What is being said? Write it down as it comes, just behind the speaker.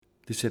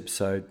This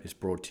episode is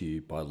brought to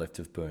you by Left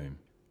of Boom.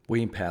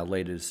 We empower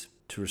leaders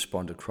to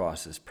respond to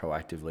crisis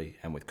proactively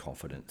and with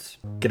confidence.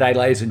 G'day,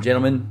 ladies and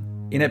gentlemen.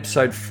 In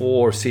episode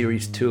 4 of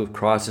series 2 of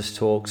Crisis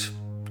Talks,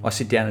 I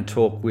sit down and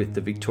talk with the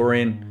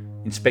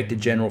Victorian Inspector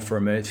General for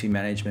Emergency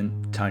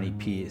Management, Tony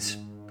Pearce.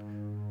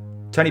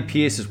 Tony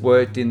Pearce has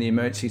worked in the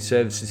emergency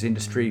services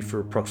industry for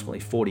approximately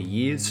 40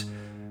 years,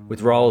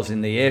 with roles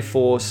in the Air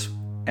Force,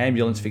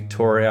 Ambulance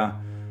Victoria,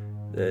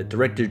 the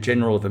Director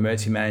General of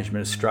Emergency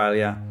Management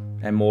Australia,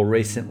 and more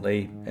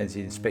recently as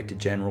the Inspector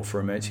General for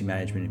Emergency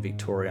Management in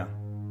Victoria.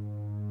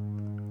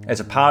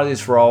 As a part of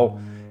this role,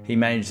 he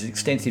manages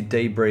extensive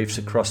debriefs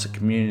across the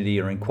community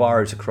or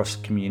inquiries across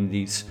the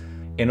communities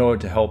in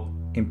order to help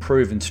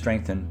improve and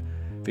strengthen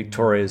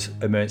Victoria's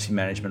emergency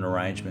management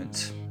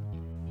arrangements.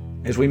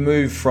 As we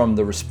move from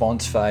the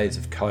response phase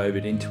of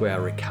COVID into our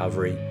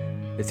recovery,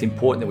 it's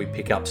important that we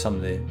pick up some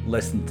of the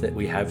lessons that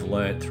we have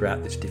learnt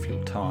throughout this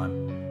difficult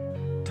time.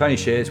 Tony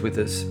shares with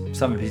us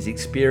some of his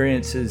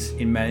experiences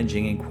in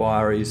managing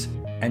inquiries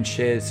and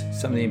shares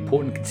some of the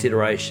important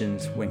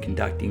considerations when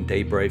conducting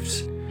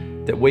debriefs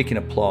that we can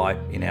apply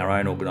in our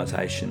own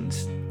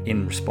organisations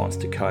in response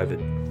to COVID.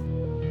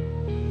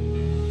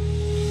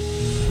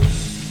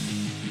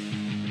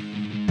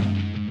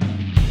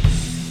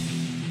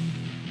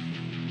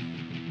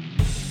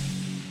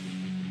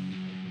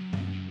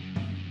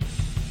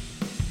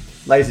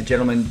 Ladies and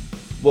gentlemen,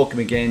 welcome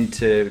again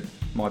to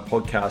my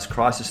podcast,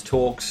 Crisis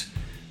Talks.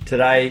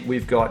 Today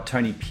we've got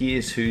Tony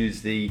Pearce,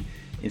 who's the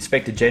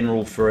Inspector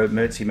General for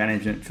Emergency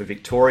Management for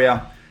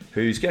Victoria,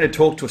 who's going to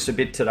talk to us a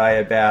bit today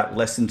about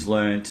lessons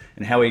learned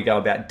and how we go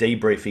about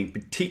debriefing,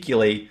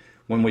 particularly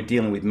when we're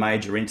dealing with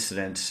major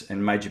incidents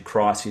and major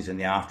crises and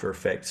the after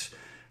effects.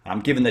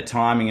 Given the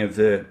timing of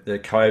the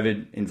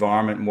COVID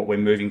environment and what we're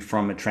moving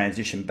from a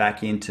transition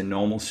back into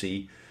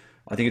normalcy,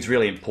 I think it's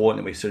really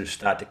important that we sort of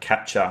start to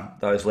capture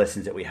those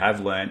lessons that we have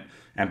learned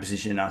and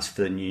position us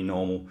for the new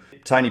normal.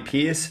 Tony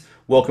Pearce,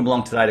 welcome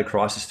along today to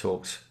Crisis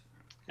Talks.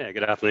 Yeah,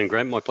 good afternoon,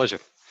 Graham. My pleasure.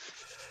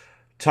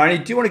 Tony,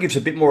 do you want to give us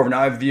a bit more of an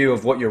overview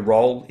of what your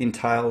role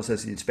entails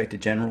as the Inspector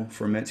General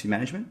for Emergency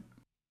Management?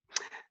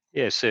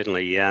 Yeah,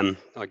 certainly. I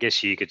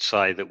guess you could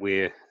say that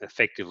we're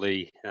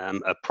effectively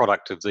a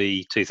product of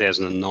the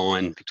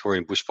 2009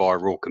 Victorian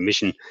Bushfire Royal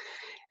Commission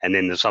and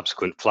then the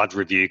subsequent flood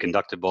review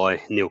conducted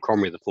by Neil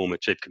Comrie, the former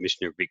Chief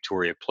Commissioner of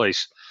Victoria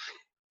Police,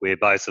 where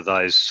both of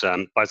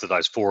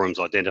those forums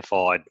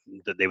identified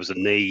that there was a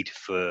need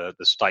for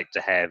the state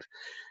to have,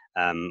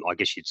 I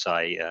guess you'd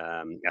say,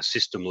 a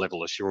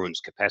system-level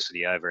assurance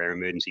capacity over our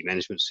emergency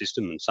management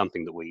system, and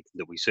something that we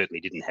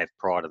certainly didn't have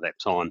prior to that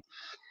time.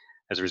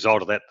 As a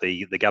result of that,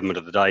 the government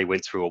of the day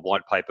went through a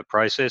white paper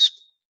process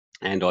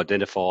and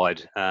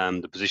identified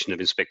the position of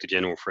Inspector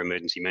General for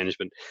Emergency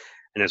Management.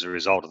 And as a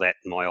result of that,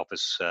 my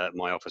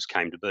office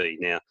came to be.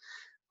 Now,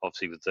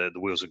 obviously, with the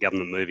wheels of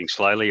government moving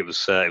slowly, it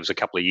was a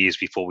couple of years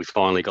before we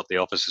finally got the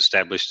office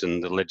established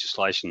and the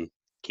legislation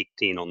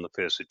kicked in on the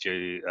 1st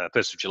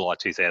of July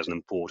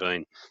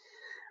 2014.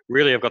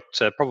 Really, I've got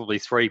probably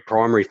three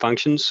primary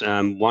functions.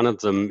 One of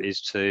them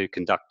is to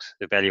conduct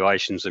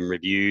evaluations and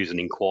reviews and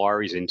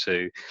inquiries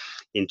into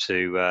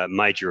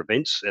major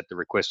events at the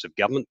request of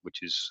government, which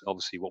is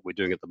obviously what we're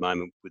doing at the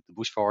moment with the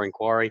bushfire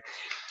inquiry.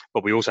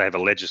 But we also have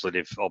a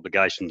legislative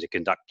obligation to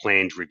conduct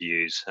planned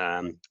reviews,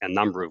 a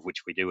number of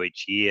which we do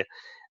each year.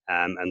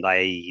 And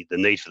the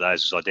need for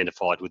those is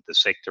identified with the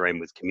sector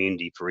and with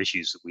community for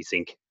issues that we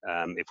think,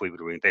 if we were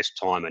to invest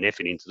time and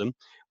effort into them,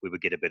 we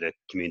would get a better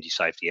community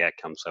safety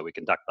outcome. So we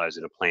conduct those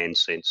in a planned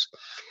sense.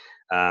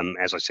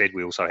 As I said,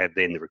 we also have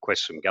then the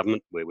requests from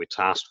government where we're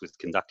tasked with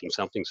conducting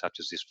something such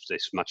as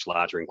this much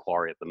larger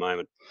inquiry at the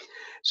moment.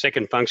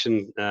 Second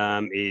function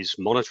is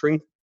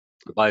monitoring,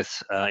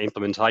 both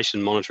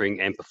implementation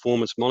monitoring and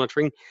performance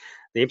monitoring.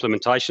 The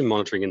implementation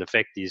monitoring, in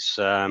effect, is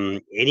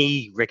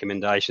any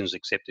recommendations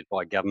accepted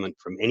by government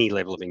from any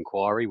level of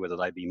inquiry, whether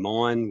they be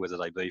mine, whether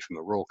they be from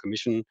a Royal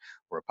Commission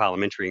or a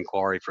parliamentary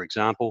inquiry, for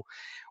example.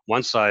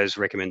 Once those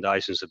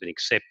recommendations have been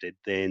accepted,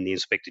 then the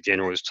Inspector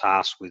General is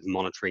tasked with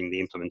monitoring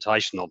the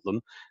implementation of them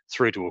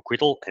through to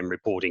acquittal and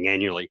reporting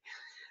annually.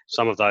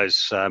 Some of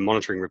those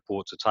monitoring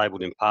reports are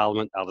tabled in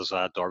Parliament, others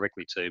are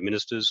directly to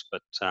ministers,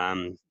 but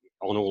on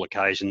all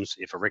occasions,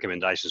 if a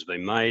recommendation has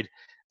been made,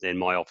 then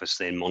my office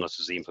then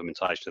monitors the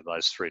implementation of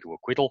those through to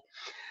acquittal.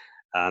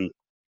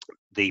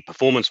 The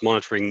performance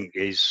monitoring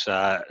is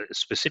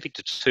specific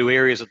to two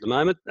areas at the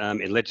moment.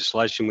 In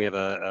legislation, we have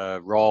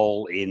a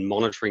role in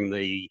monitoring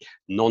the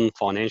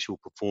non-financial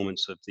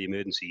performance of the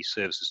Emergency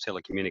Services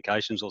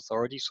Telecommunications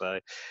Authority, so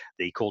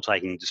the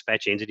call-taking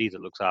dispatch entity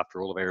that looks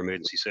after all of our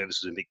emergency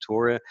services in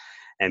Victoria,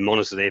 and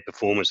monitor their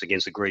performance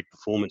against agreed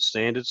performance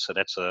standards. So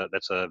that's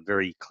a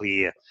very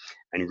clear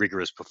and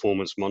rigorous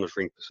performance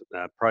monitoring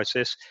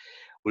process.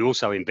 We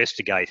also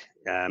investigate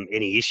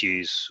any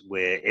issues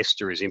where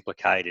ESTA is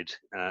implicated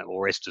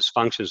or ESTA's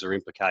functions are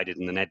implicated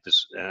in an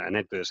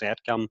adverse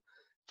outcome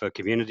for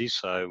communities.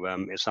 So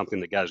if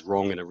something that goes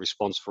wrong in a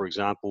response, for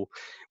example,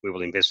 we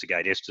will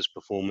investigate ESTA's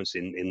performance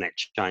in that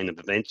chain of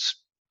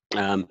events.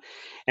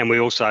 And we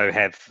also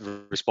have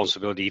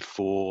responsibility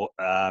for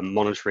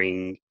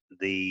monitoring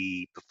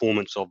the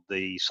performance of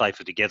the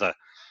Safer Together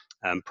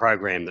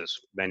program that's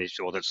managed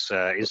or that's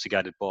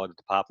instigated by the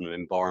Department of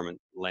Environment,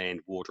 Land,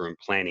 Water and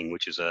Planning,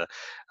 which is a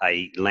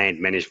land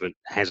management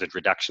hazard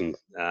reduction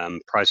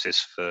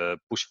process for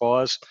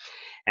bushfires,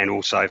 and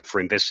also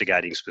for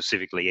investigating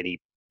specifically any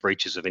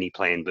breaches of any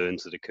planned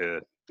burns that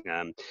occur.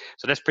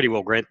 So that's pretty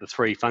well the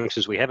three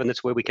functions we have, and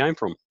that's where we came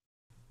from.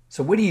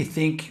 So where do you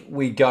think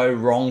we go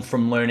wrong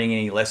from learning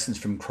any lessons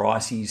from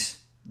crises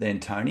then,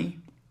 Tony?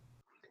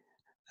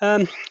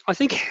 I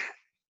think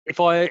if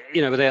I,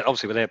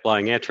 without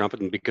blowing our trumpet,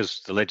 and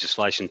because the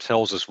legislation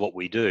tells us what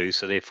we do,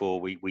 so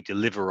therefore we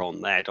deliver on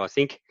that. I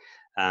think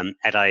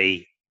at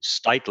a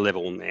state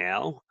level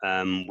now,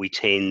 we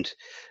tend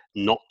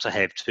not to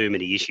have too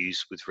many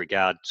issues with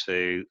regard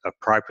to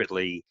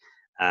appropriately,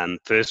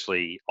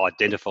 firstly,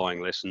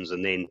 identifying lessons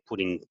and then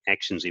putting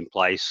actions in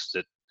place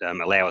that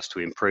allow us to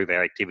improve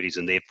our activities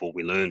and therefore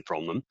we learn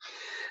from them.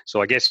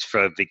 So I guess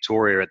for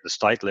Victoria at the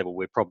state level,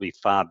 we're probably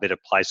far better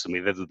placed than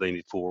we've ever been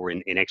before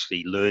in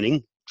actually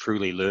learning,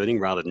 truly learning,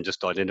 rather than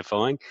just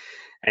identifying.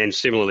 And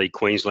similarly,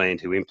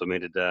 Queensland, who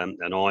implemented an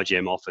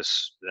iGEM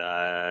office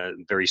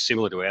very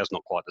similar to ours,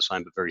 not quite the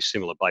same, but very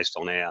similar based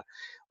on our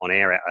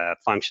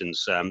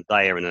functions,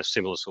 they are in a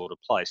similar sort of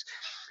place.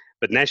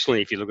 But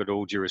nationally, if you look at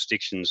all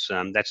jurisdictions,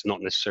 that's not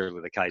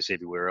necessarily the case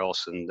everywhere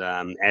else. And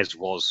as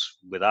was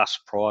with us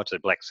prior to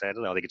Black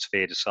Saturday, I think it's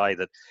fair to say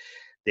that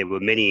there were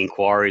many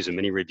inquiries and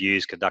many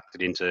reviews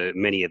conducted into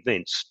many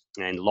events,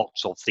 and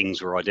lots of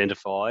things were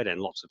identified and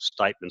lots of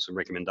statements and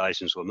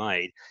recommendations were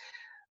made.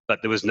 But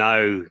there was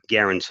no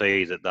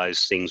guarantee that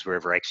those things were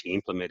ever actually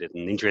implemented.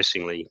 And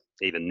interestingly,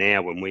 even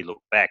now, when we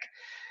look back,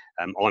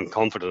 I'm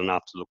confident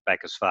enough to look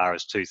back as far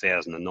as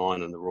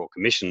 2009 and the Royal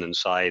Commission and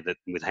say that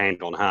with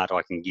hand on heart,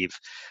 I can give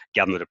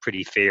government a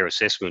pretty fair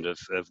assessment of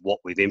what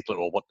we've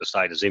implemented or what the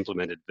state has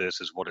implemented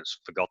versus what it's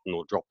forgotten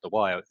or dropped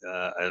away,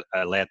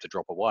 allowed to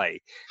drop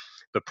away.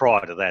 But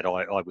prior to that,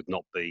 I would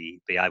not be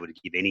able to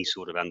give any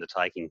sort of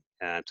undertaking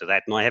to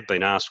that. And I have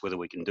been asked whether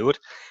we can do it.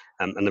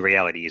 And the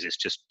reality is it's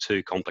just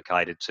too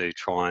complicated to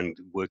try and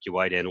work your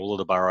way down all of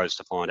the boroughs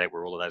to find out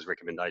where all of those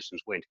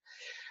recommendations went.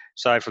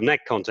 So from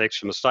that context,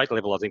 from a state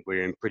level, I think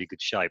we're in pretty good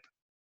shape.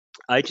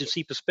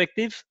 Agency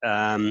perspective,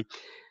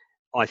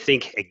 I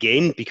think,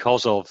 again,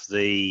 because of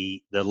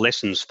the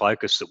lessons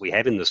focus that we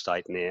have in the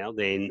state now,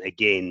 then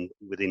again,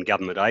 within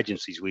government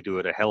agencies, we do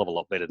it a hell of a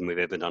lot better than we've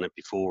ever done it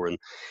before.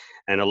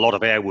 And a lot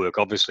of our work,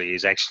 obviously,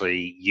 is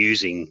actually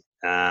using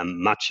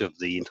much of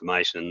the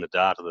information and the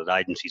data that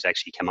agencies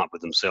actually come up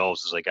with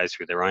themselves as they go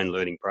through their own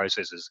learning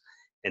processes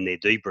and their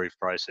debrief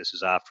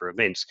processes after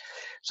events.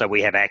 So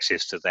we have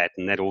access to that,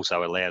 and that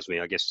also allows me,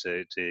 I guess,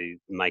 to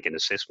make an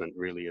assessment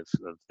really of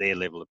their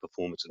level of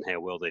performance and how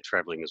well they're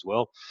travelling as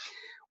well.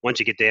 Once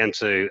you get down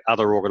to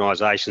other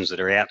organisations that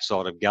are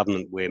outside of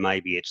government where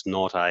maybe it's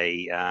not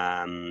a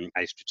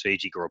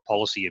strategic or a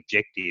policy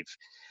objective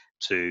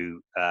to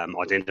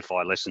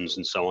identify lessons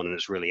and so on, and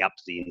it's really up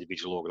to the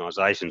individual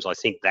organisations, I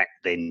think that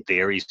then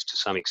varies to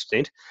some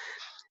extent.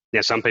 Now,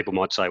 some people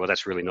might say, well,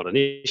 that's really not an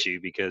issue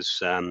because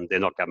they're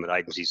not government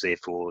agencies,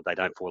 therefore they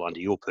don't fall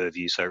under your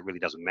purview, so it really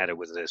doesn't matter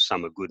whether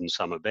some are good and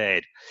some are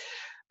bad.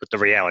 But the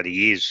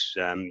reality is,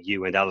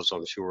 you and others,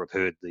 I'm sure, have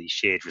heard the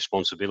shared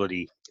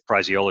responsibility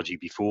phraseology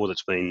before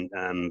that's been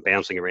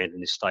bouncing around in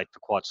this state for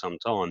quite some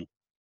time.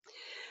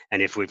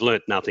 And if we've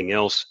learnt nothing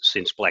else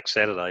since Black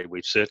Saturday,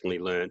 we've certainly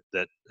learnt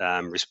that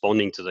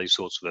responding to these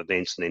sorts of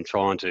events and then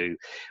trying to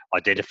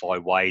identify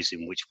ways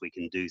in which we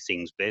can do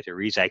things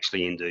better is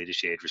actually indeed a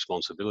shared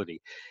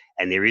responsibility.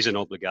 And there is an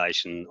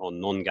obligation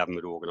on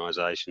non-government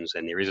organisations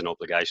and there is an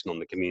obligation on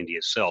the community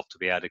itself to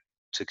be able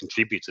to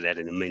contribute to that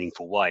in a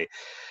meaningful way.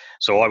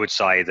 So I would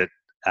say that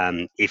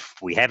if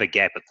we have a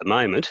gap at the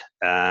moment,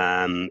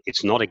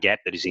 it's not a gap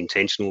that is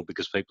intentional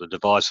because people are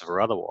divisive or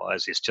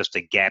otherwise. It's just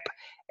a gap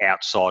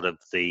outside of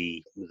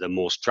the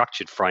more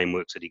structured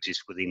frameworks that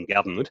exist within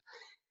government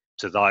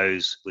to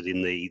those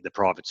within the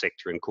private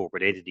sector and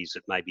corporate entities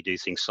that maybe do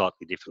things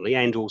slightly differently,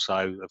 and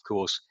also, of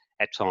course,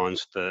 at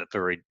times for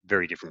very,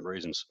 very different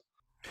reasons.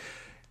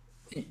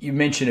 You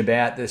mentioned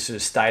about the sort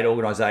of state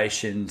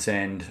organisations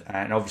and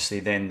obviously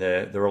then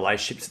the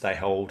relationships they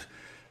hold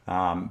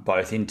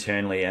both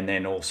internally and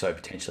then also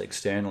potentially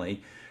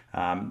externally.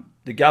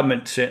 The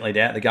government certainly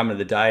the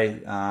government of the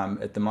day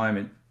at the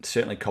moment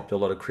certainly copped a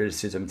lot of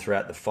criticism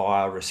throughout the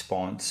fire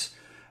response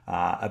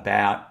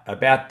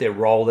about their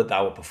role that they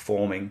were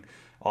performing.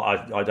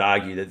 I'd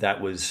argue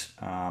that was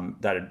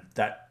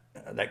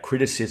that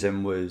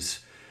criticism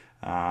was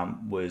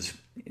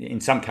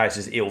in some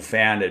cases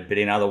ill-founded, but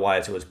in other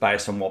ways it was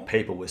based on what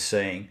people were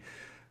seeing.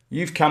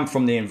 You've come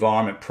from the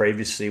environment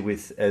previously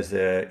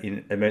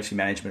in Emergency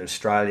Management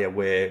Australia,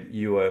 where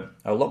you were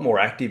a lot more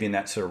active in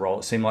that sort of role.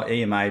 It seemed like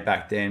EMA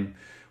back then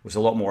was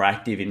a lot more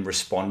active in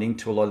responding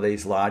to a lot of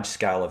these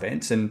large-scale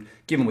events. And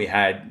given we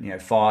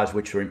had fires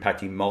which were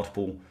impacting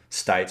multiple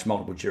states,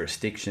 multiple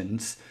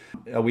jurisdictions,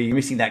 are we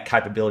missing that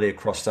capability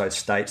across those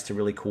states to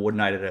really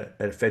coordinate at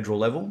a federal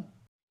level?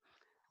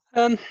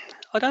 Um,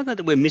 I don't know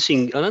that we're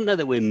missing. I don't know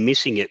that we're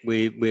missing it.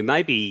 We're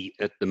maybe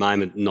at the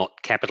moment not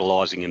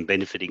capitalising and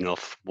benefiting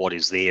off what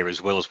is there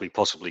as well as we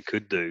possibly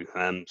could do.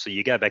 So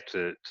you go back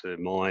to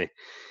my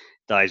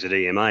days at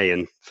EMA,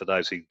 and for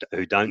those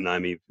who don't know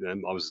me,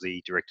 I was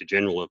the Director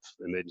General of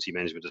Emergency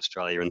Management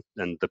Australia,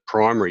 and the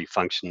primary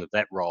function of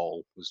that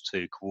role was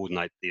to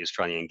coordinate the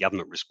Australian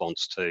government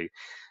response to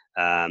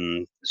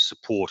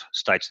support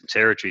states and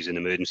territories in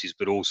emergencies,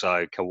 but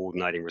also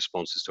coordinating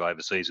responses to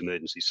overseas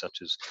emergencies such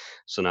as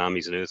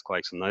tsunamis and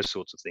earthquakes and those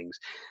sorts of things.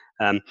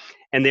 Um,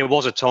 and there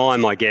was a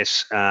time, I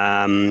guess,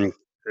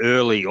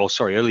 early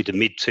to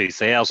mid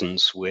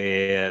 2000s,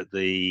 where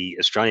the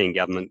Australian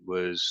government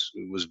was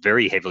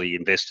very heavily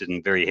invested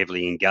and very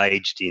heavily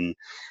engaged in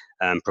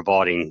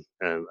providing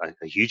a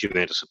huge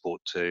amount of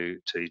support to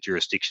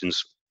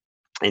jurisdictions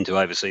and to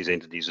overseas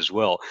entities as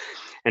well.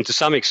 And to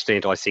some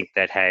extent, I think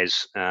that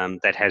has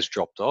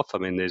dropped off. I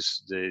mean,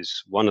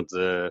 there's one of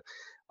the,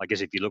 I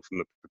guess, if you look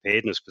from a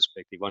preparedness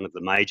perspective, one of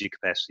the major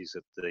capacities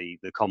that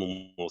the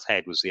Commonwealth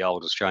had was the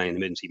old Australian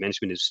Emergency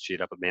Management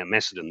Institute up at Mount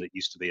Macedon that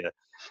used to be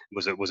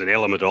was an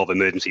element of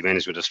Emergency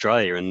Management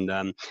Australia,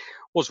 and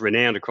was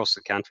renowned across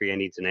the country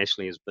and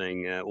internationally as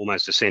being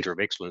almost a centre of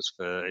excellence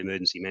for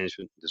emergency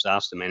management,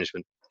 disaster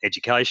management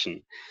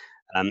education.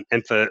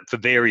 And for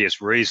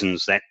various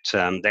reasons, that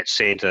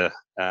centre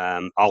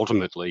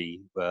ultimately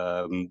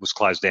was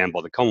closed down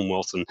by the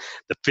Commonwealth, and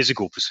the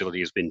physical facility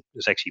has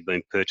actually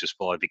been purchased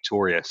by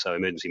Victoria. So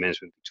Emergency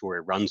Management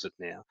Victoria runs it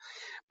now.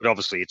 But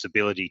obviously, its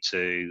ability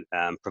to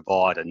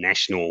provide a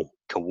national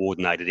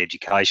coordinated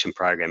education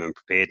program and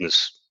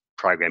preparedness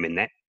program in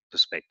that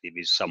perspective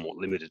is somewhat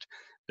limited,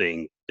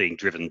 being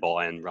driven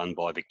by and run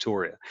by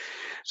Victoria.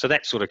 So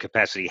that sort of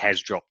capacity has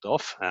dropped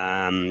off.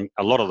 A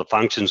lot of the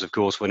functions, of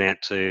course, went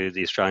out to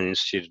the Australian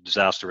Institute of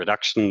Disaster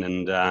Reduction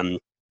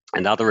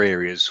and other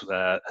areas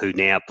who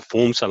now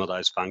perform some of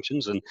those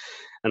functions, and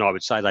I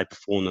would say they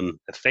perform them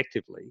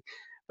effectively.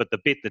 But the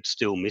bit that's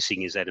still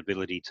missing is that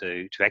ability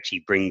to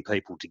actually bring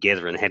people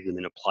together and have them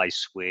in a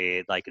place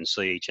where they can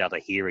see each other,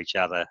 hear each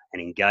other,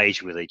 and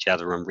engage with each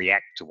other and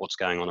react to what's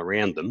going on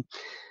around them.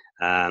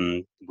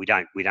 We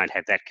don't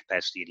have that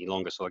capacity any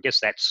longer. So I guess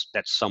that's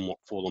somewhat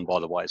fallen by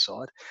the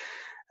wayside.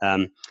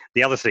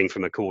 The other thing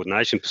from a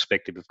coordination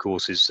perspective, of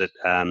course, is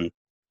that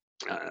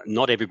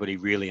not everybody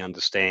really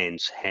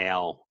understands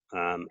how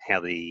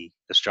the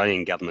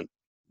Australian government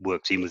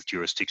works in with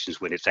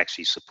jurisdictions when it's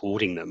actually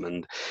supporting them.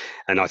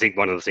 And I think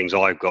one of the things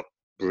I've got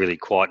really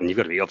quite, and you've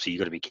got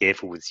to be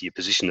careful with your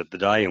position of the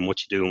day and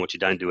what you do and what you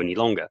don't do any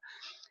longer.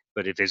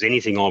 But if there's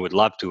anything I would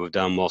love to have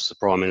done whilst the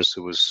Prime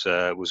Minister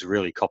was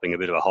really copping a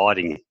bit of a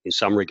hiding in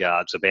some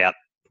regards about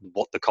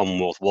what the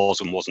Commonwealth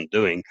was and wasn't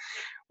doing,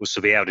 was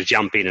to be able to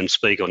jump in and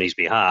speak on his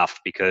behalf,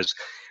 because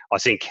I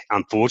think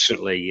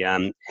unfortunately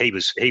he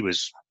was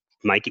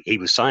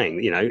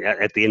saying,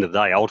 at the end of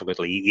the day,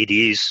 ultimately it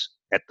is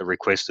at the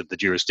request of the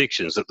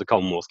jurisdictions that the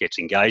Commonwealth gets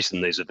engaged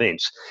in these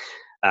events.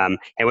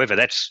 However,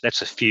 that's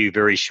a few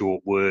very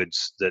short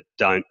words that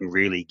don't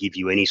really give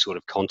you any sort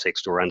of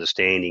context or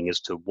understanding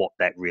as to what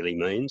that really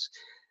means.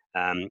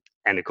 And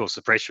of course,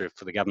 the pressure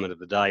for the government of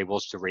the day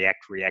was to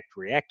react,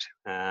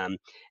 and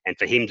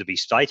for him to be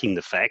stating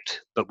the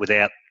fact, but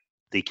without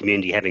the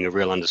community having a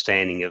real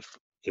understanding of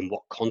in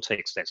what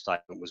context that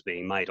statement was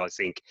being made, I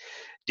think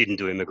didn't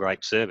do him a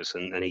great service,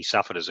 and he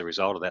suffered as a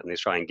result of that. And the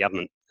Australian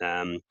government,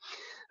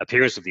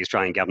 appearance of the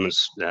Australian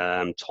government's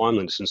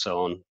timeliness and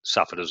so on,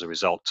 suffered as a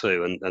result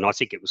too. And I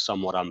think it was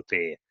somewhat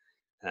unfair,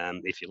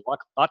 if you like.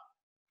 But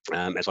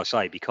as I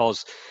say,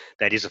 because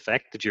that is a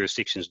fact, the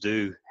jurisdictions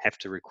do have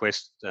to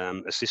request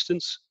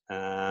assistance,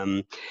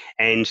 and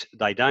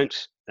they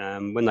don't.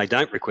 When they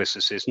don't request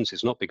assistance,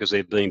 it's not because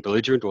they're being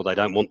belligerent or they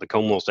don't want the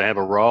Commonwealth to have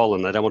a role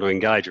and they don't want to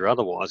engage or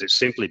otherwise. It's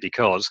simply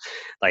because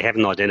they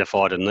haven't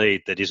identified a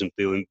need that isn't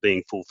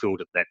being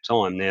fulfilled at that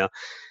time. Now,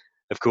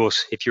 of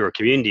course, if you're a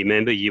community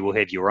member, you will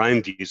have your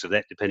own views of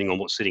that, depending on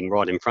what's sitting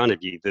right in front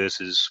of you,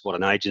 versus what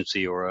an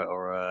agency or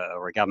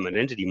a government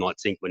entity might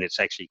think when it's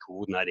actually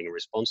coordinating a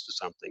response to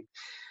something.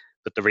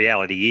 But the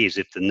reality is,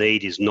 if the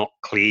need is not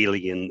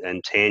clearly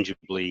and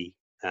tangibly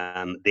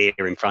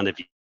there in front of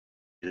you,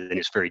 then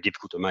it's very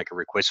difficult to make a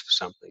request for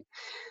something.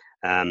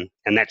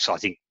 And that's, I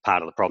think,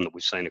 part of the problem that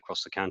we've seen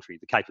across the country.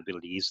 The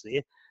capability is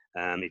there.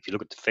 If you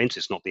look at defence,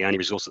 it's not the only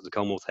resource that the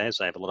Commonwealth has.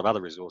 They have a lot of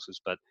other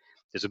resources, but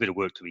there's a bit of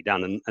work to be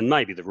done. And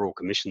maybe the Royal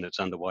Commission that's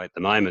underway at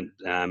the moment,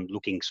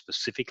 looking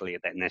specifically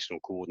at that national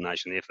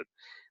coordination effort,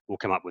 will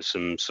come up with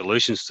some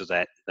solutions to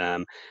that.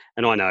 And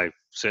I know,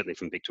 certainly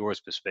from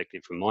Victoria's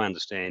perspective, from my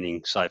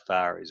understanding so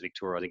far, is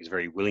Victoria, I think, is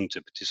very willing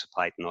to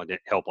participate and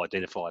help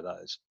identify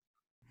those.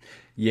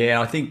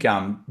 Yeah, I think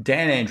Dan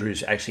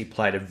Andrews actually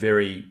played a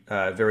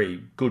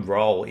very good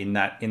role in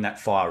that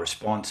fire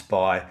response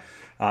by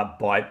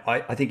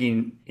I think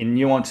in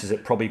nuances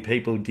that probably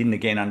people didn't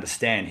again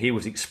understand. He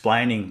was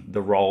explaining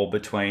the role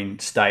between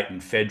state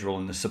and federal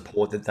and the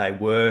support that they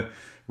were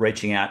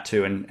reaching out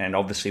to and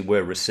obviously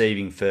were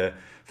receiving for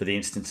the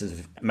instances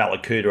of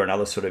Malakuta and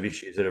other sort of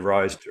issues that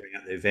arose during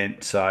the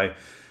event. So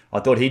I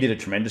thought he did a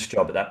tremendous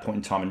job at that point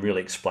in time in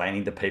really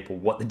explaining to people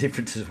what the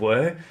differences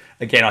were.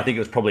 Again, I think it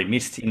was probably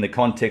missed in the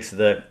context of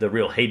the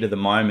real heat of the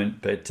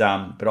moment, but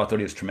I thought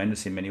he was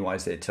tremendous in many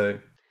ways there too.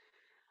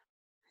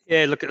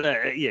 Yeah, look,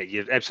 yeah,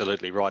 you're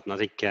absolutely right, and I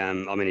think, I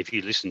mean, if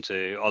you listen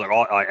to,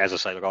 as I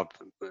say, look,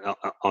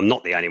 I'm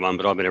not the only one,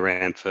 but I've been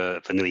around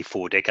for nearly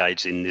 4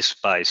 decades in this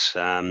space,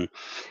 and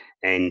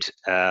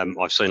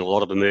I've seen a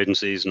lot of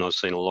emergencies, and I've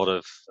seen a lot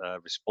of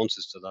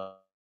responses to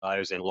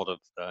those, and a lot of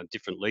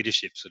different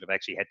leaderships that have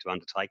actually had to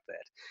undertake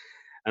that.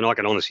 And I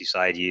can honestly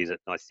say to you that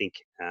I think,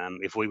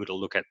 if we were to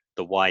look at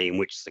the way in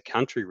which the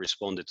country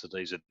responded to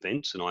these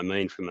events, and I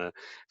mean from a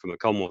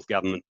Commonwealth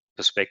government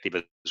perspective,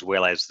 as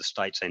well as the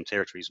states and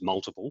territories,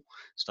 multiple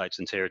states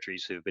and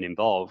territories who have been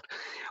involved,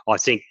 I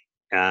think,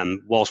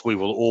 whilst we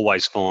will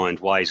always find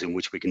ways in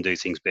which we can do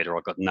things better,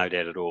 I've got no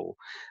doubt at all.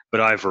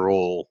 But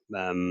overall,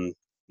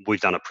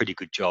 we've done a pretty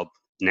good job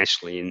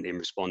nationally in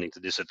responding to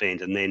this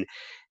event, and then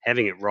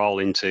having it roll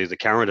into the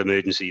current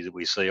emergency that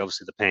we see,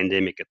 obviously the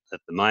pandemic at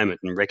the moment,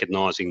 and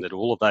recognising that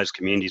all of those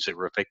communities that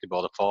were affected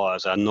by the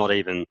fires are not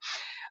even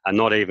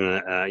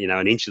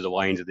an inch of the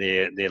way into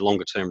their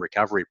longer term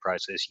recovery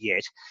process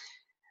yet.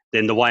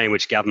 Then the way in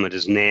which government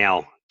has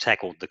now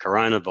tackled the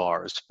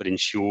coronavirus, but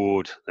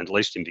ensured, at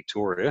least in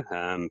Victoria,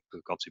 obviously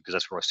because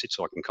that's where I sit,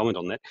 so I can comment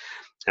on that,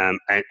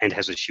 and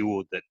has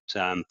assured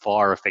that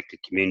fire-affected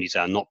communities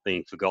are not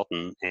being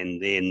forgotten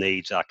and their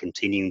needs are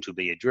continuing to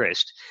be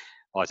addressed,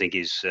 I think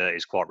is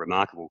quite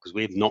remarkable, because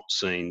we have not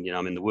seen,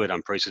 I mean, the word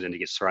unprecedented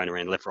gets thrown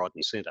around left, right,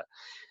 and centre.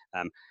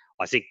 Um,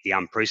 I think the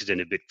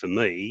unprecedented bit for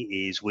me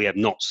is we have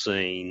not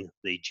seen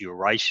the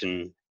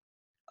duration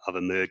of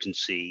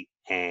emergency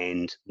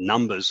and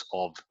numbers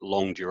of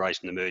long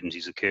duration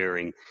emergencies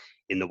occurring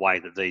in the way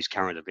that these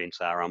current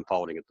events are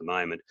unfolding at the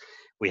moment.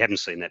 We haven't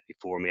seen that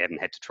before, and we haven't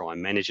had to try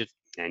and manage it,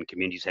 and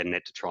communities haven't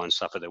had to try and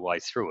suffer their way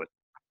through it.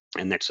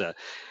 And that's I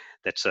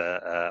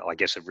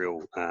guess a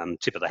real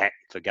tip of the hat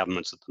for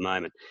governments at the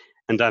moment.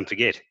 And don't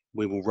forget,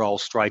 we will roll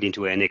straight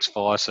into our next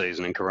fire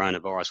season, and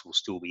coronavirus will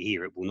still be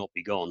here. It will not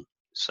be gone.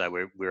 So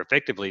we're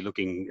effectively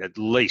looking at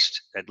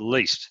least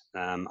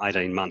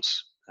 18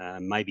 months,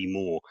 maybe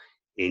more,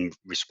 in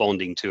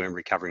responding to and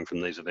recovering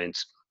from these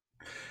events.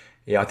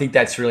 Yeah, I think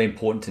that's really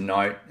important to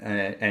note.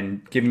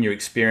 And given your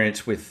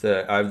experience with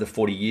over the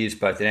 40 years,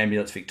 both at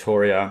Ambulance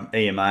Victoria,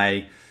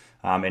 EMA,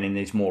 and in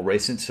these more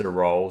recent sort of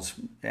roles,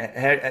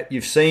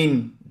 you've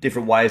seen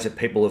different ways that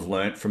people have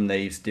learnt from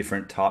these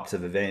different types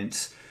of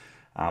events.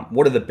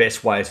 What are the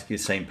best ways that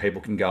you've seen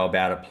people can go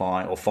about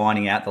applying or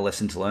finding out the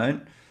lessons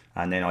learned,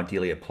 and then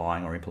ideally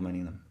applying or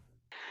implementing them?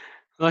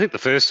 I think the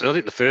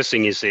first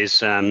thing is it's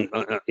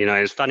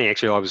funny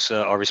actually.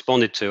 I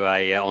responded to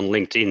a on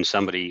LinkedIn.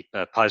 Somebody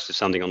posted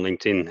something on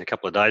LinkedIn a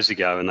couple of days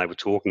ago, and they were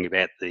talking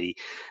about they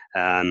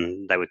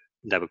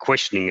were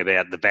questioning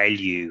about the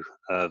value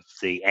of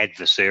the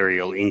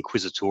adversarial,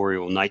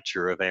 inquisitorial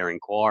nature of our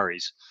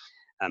inquiries,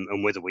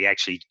 and whether we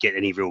actually get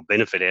any real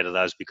benefit out of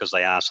those because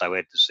they are so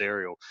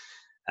adversarial.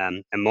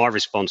 And my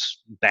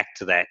response back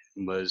to that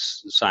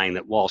was saying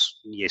that whilst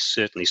yes,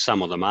 certainly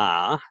some of them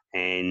are,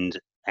 and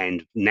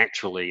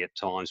naturally at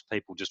times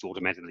people just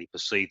automatically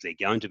perceive they're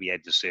going to be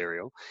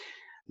adversarial,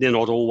 they're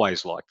not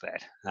always like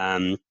that.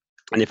 And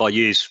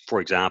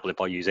for example,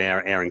 if I use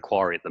our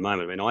inquiry at the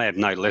moment, I mean, I have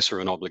no lesser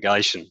an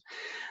obligation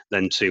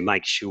than to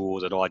make sure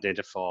that I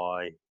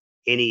identify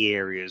any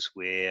areas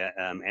where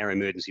our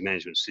emergency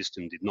management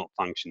system did not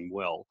function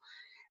well,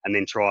 and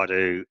then try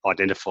to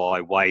identify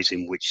ways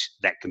in which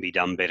that can be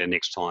done better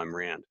next time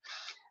round.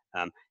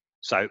 Um,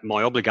 so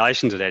my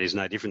obligation to that is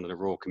no different than a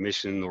Royal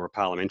Commission or a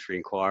parliamentary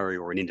inquiry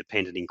or an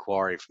independent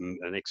inquiry from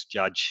an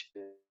ex-judge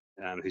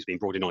who's been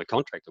brought in on a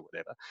contract or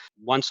whatever.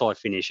 Once I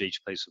finish each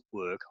piece of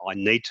work, I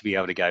need to be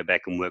able to go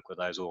back and work with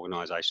those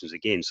organisations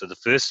again. So the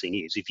first thing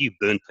is, if you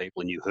burn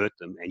people and you hurt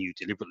them and you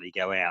deliberately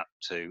go out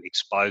to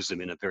expose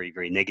them in a very,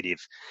 very negative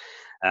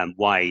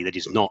way that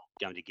is not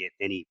going to get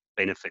any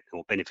benefit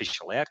or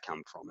beneficial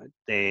outcome from it,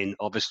 then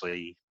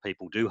obviously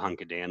people do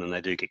hunker down and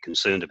they do get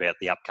concerned about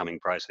the upcoming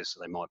process that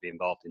they might be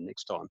involved in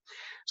next time.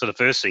 So the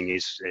first thing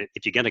is,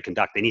 if you're going to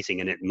conduct anything,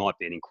 and it might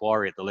be an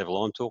inquiry at the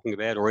level I'm talking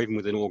about, or even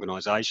within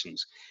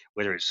organisations,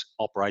 whether it's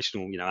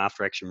operational,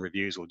 after action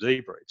reviews or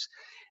debriefs,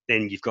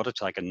 then you've got to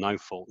take a no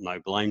fault, no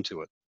blame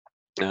to it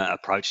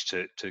approach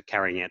to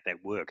carrying out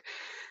that work.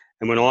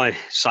 And when I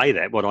say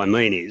that, what I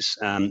mean is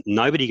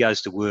nobody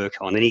goes to work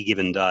on any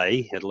given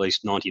day. At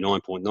least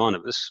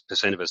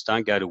 99.9% of us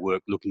don't go to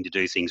work looking to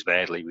do things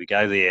badly. We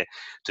go there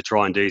to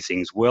try and do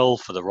things well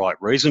for the right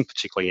reason,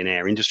 particularly in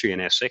our industry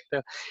and our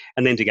sector,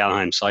 and then to go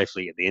home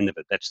safely at the end of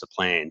it. That's the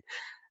plan.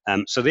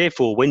 So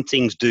therefore, when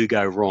things do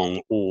go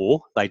wrong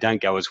or they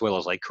don't go as well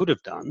as they could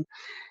have done,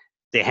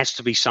 there has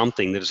to be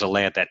something that has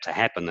allowed that to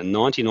happen. And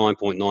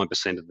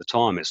 99.9% of the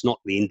time, it's not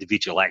the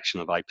individual action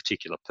of a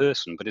particular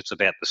person, but it's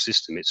about the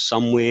system. It's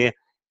somewhere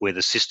where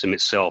the system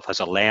itself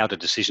has allowed a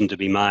decision to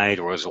be made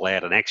or has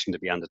allowed an action to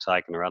be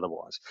undertaken or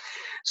otherwise.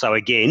 So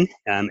again,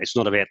 it's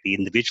not about the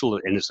individual,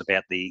 and it's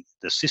about the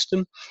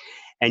system.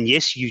 And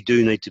yes, you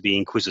do need to be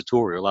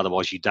inquisitorial,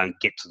 otherwise you don't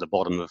get to the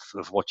bottom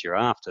of what you're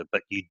after,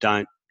 but you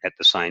don't at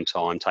the same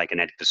time take an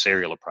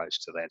adversarial approach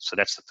to that. So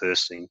that's the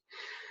first thing.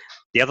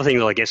 The other thing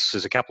that I guess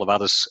there's a couple of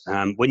others.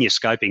 When you're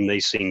scoping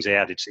these things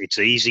out, it's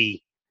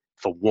easy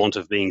for want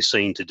of being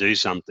seen to do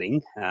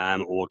something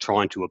or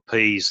trying to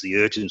appease the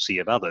urgency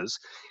of others.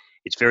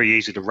 It's very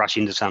easy to rush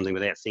into something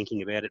without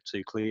thinking about it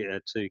too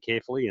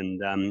carefully.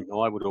 And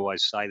I would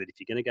always say that if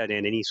you're going to go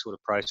down any sort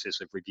of process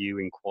of review,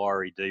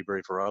 inquiry,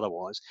 debrief, or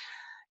otherwise,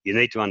 you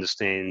need to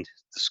understand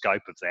the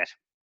scope of that.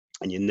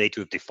 And you need to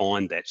have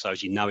defined that so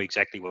as you know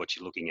exactly what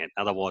you're looking at.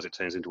 Otherwise, it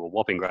turns into a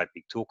whopping great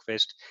big talk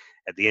fest.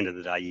 At the end of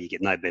the day, you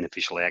get no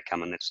beneficial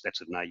outcome, and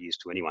that's of no use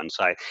to anyone.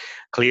 So,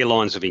 clear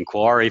lines of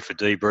inquiry for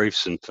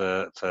debriefs and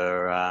for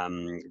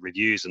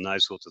reviews and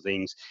those sorts of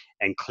things,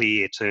 and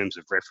clear terms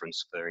of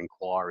reference for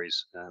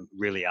inquiries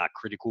really are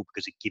critical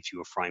because it gives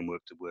you a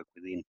framework to work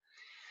within.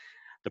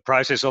 The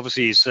process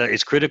obviously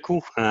is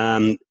critical.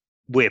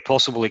 Where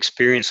possible,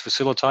 experienced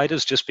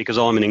facilitators. Just because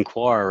I'm an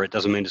inquirer, it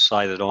doesn't mean to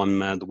say that I'm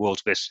the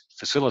world's best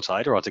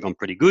facilitator. I think I'm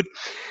pretty good.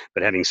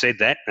 But having said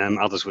that,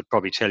 others would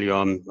probably tell you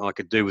I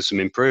could do with some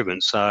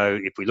improvement. So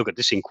if we look at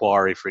this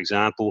inquiry, for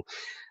example,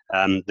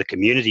 the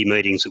community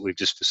meetings that we've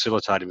just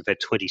facilitated, we've had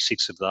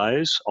 26 of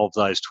those. Of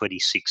those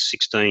 26,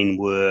 16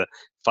 were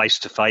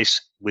face-to-face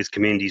with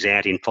communities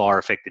out in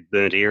fire-affected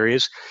burnt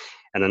areas,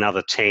 and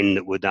another 10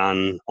 that were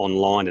done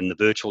online in the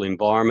virtual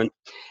environment.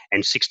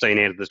 And 16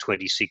 out of the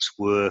 26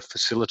 were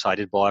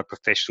facilitated by a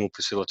professional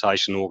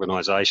facilitation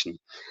organisation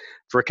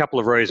for a couple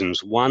of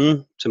reasons.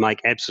 One, to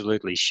make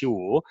absolutely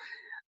sure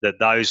that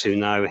those who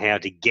know how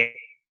to get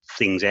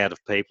things out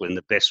of people in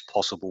the best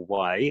possible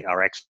way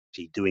are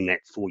actually doing that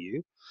for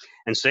you.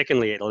 And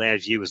secondly, it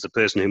allows you, as the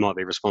person who might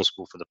be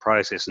responsible for the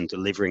process and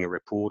delivering a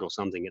report or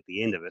something at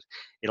the end of it,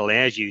 it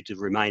allows you to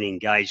remain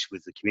engaged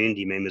with the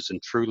community members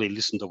and truly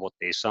listen to what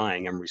they're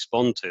saying and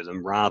respond to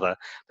them rather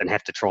than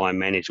have to try and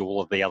manage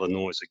all of the other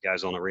noise that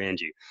goes on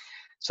around you.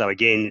 So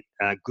again,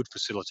 good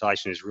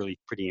facilitation is really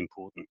pretty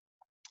important.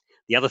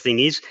 The other thing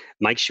is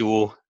make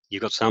sure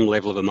you've got some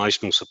level of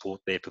emotional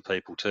support there for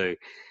people too.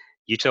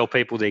 You tell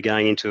people they're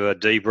going into a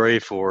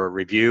debrief or a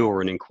review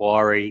or an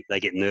inquiry, they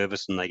get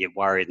nervous and they get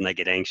worried and they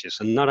get anxious.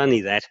 And not only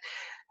that,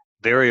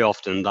 very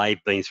often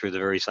they've been through the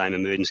very same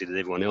emergency that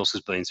everyone else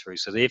has been through.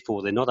 So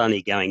therefore, they're not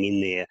only going in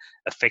there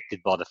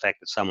affected by the fact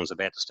that someone's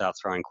about to start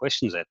throwing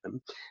questions at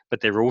them, but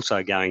they're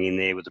also going in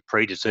there with a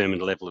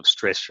predetermined level of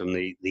stress from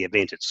the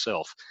event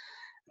itself.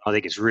 I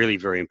think it's really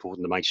very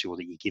important to make sure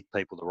that you give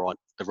people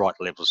the right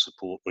level of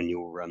support when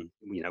you're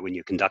when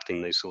you're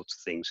conducting these sorts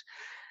of things.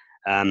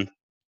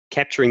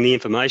 Capturing the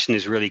information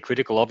is really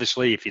critical.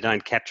 Obviously, if you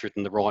don't capture it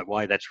in the right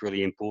way, that's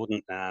really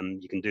important.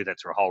 You can do that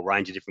through a whole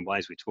range of different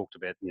ways. We talked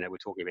about, we're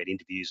talking about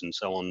interviews and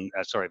so on.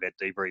 About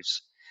debriefs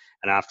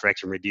and after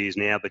action reviews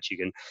now, but you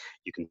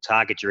can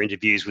target your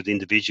interviews with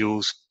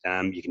individuals.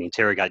 You can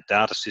interrogate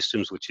data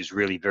systems, which is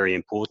really very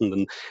important.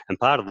 And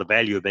part of the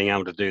value of being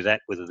able to do that,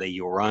 whether they're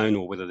your own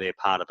or whether they're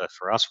part of it,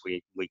 for us,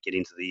 we get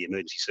into the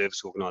emergency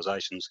service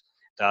organisations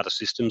data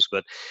systems,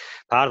 but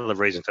part of the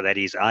reason for that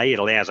is it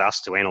allows us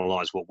to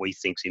analyse what we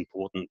think is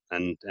important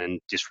and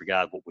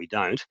disregard what we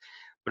don't.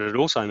 But it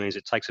also means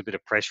it takes a bit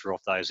of pressure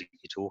off those that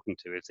you're talking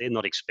to. If they're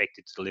not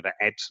expected to deliver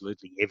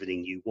absolutely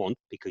everything you want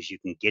because you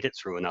can get it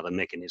through another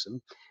mechanism,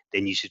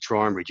 then you should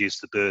try and reduce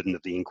the burden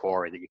of the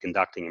inquiry that you're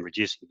conducting, and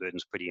reducing the burden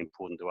is pretty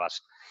important to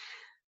us.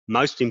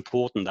 Most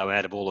important, though,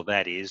 out of all of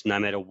that is no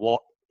matter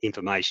what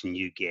information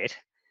you get,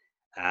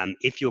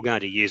 if you're going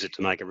to use it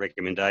to make a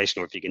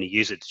recommendation, or if you're going to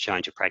use it to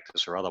change a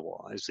practice or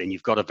otherwise, then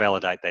you've got to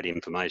validate that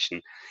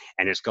information,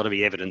 and it's got to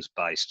be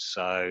evidence-based.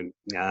 So,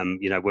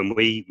 when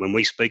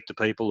we speak to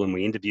people and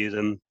we interview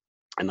them,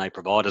 and they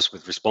provide us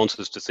with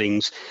responses to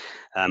things,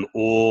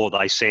 or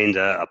they send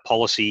a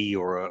policy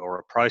or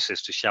a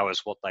process to show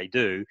us what they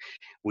do,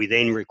 we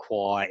then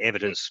require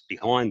evidence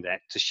behind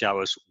that to show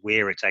us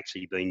where it's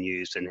actually been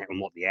used and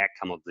what the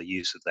outcome of the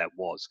use of that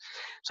was.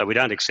 So we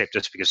don't accept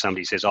just because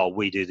somebody says, oh,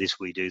 we do this,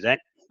 we do that.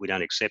 We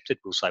don't accept it.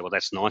 We'll say, well,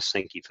 that's nice,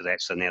 thank you for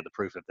that. So now the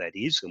proof of that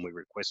is, and we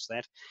request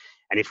that.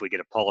 And if we get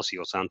a policy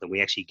or something,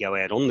 we actually go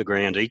out on the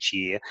ground each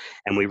year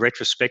and we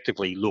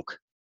retrospectively look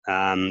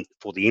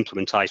for the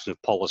implementation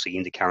of policy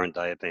into current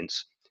day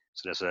events.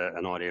 So that's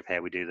an idea of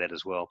how we do that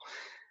as well.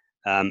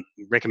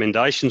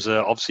 Recommendations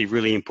are obviously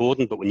really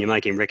important, but when you're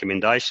making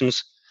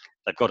recommendations,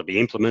 they've got to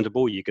be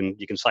implementable. You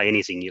can say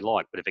anything you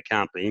like, but if it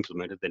can't be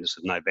implemented, then it's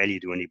of no value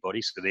to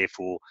anybody. So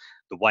therefore,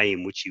 the way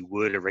in which you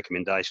word a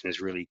recommendation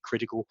is really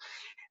critical.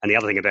 And the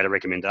other thing about a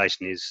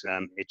recommendation is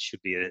it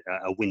should be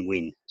a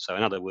win-win. So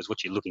in other words,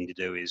 what you're looking to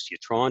do is you're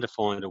trying to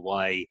find a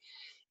way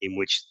in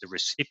which the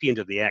recipient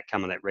of the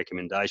outcome of that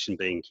recommendation,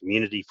 being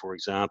community, for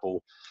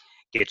example,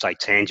 gets a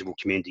tangible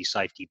community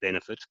safety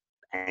benefit.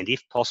 And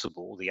if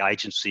possible, the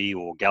agency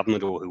or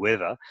government or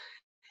whoever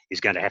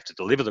is going to have to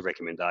deliver the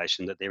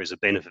recommendation, that there is a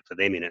benefit for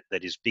them in it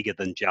that is bigger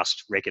than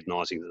just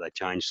recognising that they've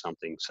changed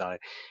something. So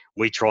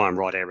we try and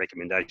write our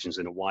recommendations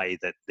in a way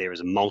that there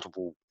is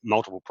multiple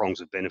prongs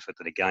of benefit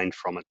that are gained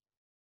from it.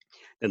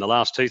 And the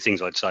last two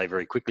things I'd say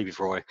very quickly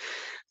before I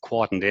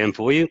quieten down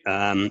for you,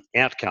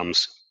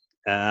 outcomes.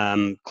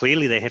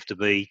 Clearly, there have to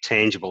be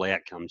tangible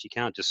outcomes. You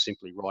can't just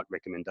simply write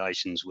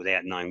recommendations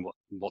without knowing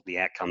what the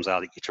outcomes are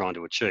that you're trying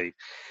to achieve.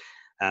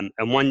 And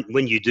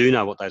when you do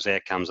know what those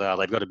outcomes are,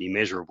 they've got to be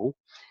measurable.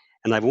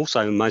 And they've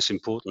also, most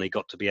importantly,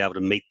 got to be able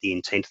to meet the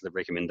intent of the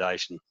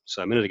recommendation.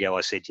 So a minute ago,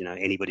 I said,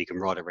 anybody can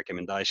write a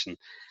recommendation.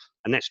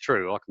 And that's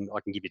true. I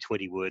can give you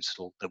 20 words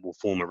that will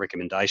form a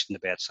recommendation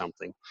about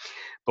something.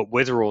 But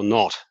whether or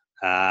not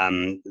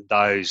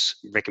those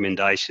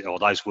recommendations or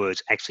those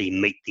words actually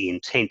meet the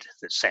intent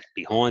that sat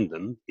behind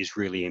them is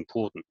really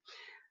important.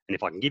 And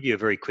if I can give you a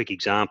very quick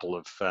example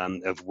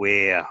of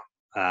where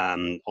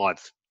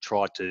I've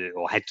tried to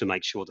or had to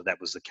make sure that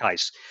was the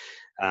case,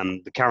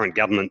 the current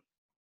government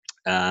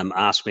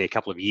asked me a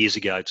couple of years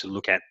ago to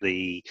look at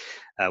the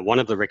one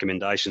of the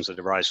recommendations that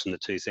arose from the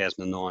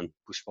 2009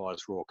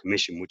 Bushfires Royal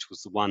Commission, which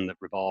was the one that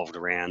revolved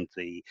around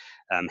the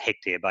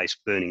hectare-based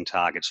burning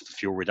targets for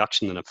fuel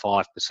reduction and a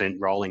 5%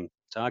 rolling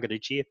target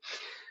each year.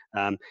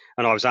 And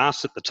I was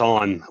asked at the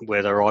time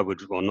whether I would,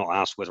 or not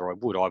asked whether I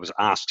would, I was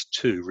asked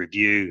to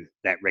review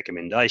that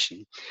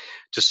recommendation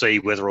to see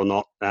whether or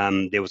not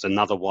there was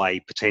another way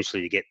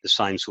potentially to get the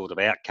same sort of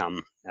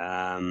outcome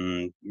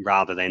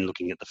rather than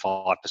looking at the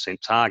 5%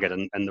 target.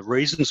 And the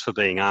reasons for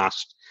being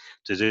asked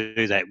to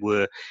do that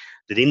were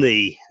that in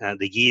the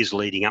years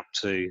leading up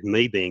to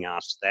me being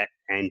asked that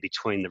and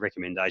between the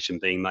recommendation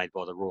being made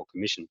by the Royal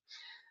Commission,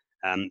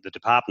 the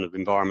Department of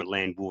Environment,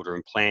 Land, Water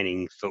and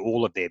Planning, for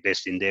all of their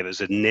best endeavours,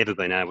 had never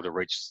been able to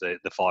reach the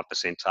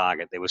 5%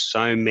 target. There were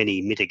so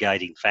many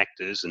mitigating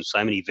factors and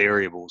so many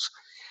variables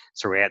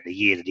throughout the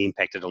year that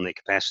impacted on their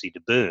capacity to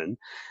burn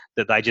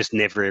that they just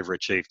never ever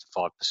achieved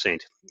the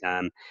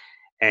 5%.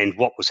 And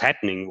what was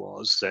happening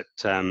was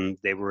that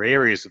there were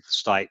areas of the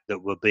state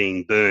that were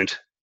being burnt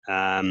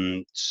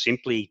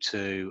simply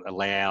to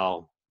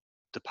allow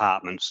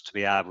departments to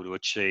be able to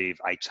achieve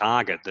a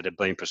target that had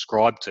been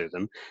prescribed to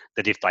them,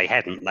 that if they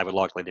hadn't, they were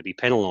likely to be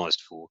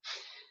penalised for.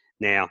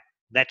 Now,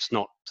 that's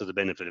not to the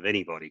benefit of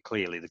anybody.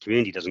 Clearly, the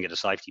community doesn't get a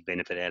safety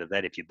benefit out of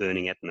that if you're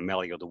burning out in the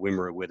Mallee or the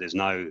Wimmera where there's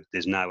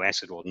no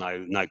asset or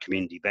no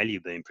community value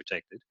being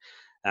protected.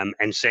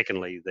 And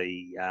secondly,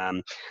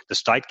 the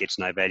state gets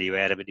no value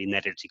out of it in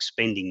that it's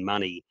expending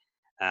money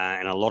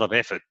and a lot of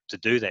effort to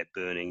do that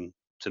burning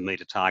to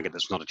meet a target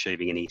that's not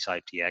achieving any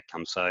safety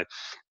outcome. So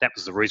that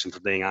was the reason for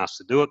being asked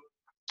to do it.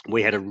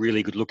 We had a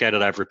really good look at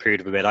it over a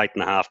period of about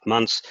 8.5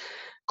 months,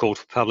 called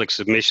for public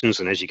submissions.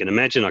 And as you can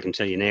imagine, I can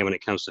tell you now, when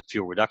it comes to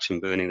fuel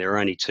reduction burning, there are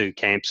only two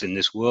camps in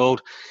this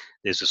world.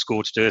 There's a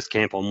scorched earth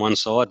camp on one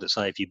side that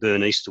say if you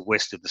burn east or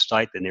west of the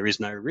state, then there is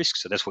no risk.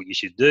 So that's what you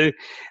should do.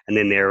 And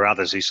then there are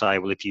others who say,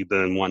 well, if you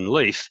burn one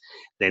leaf,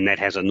 then that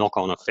has a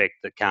knock-on effect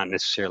that can't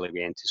necessarily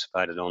be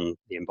anticipated on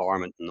the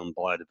environment and on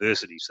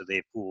biodiversity. So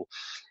therefore,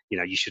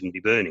 you shouldn't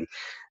be burning.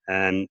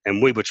 And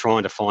we were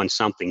trying to find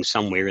something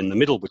somewhere in the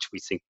middle, which we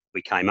think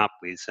we came up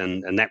with.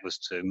 And that was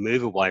to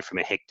move away from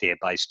a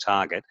hectare-based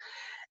target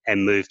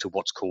and move to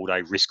what's called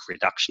a risk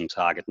reduction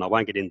target. And I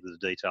won't get into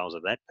the details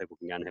of that. People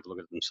can go and have a look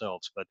at it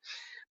themselves. But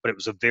it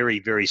was a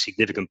very, very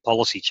significant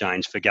policy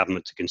change for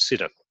government to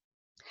consider.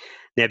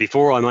 Now,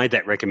 before I made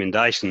that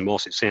recommendation,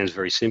 whilst it sounds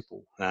very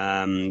simple,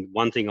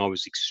 one thing I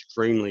was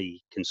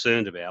extremely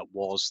concerned about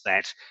was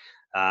that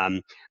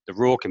the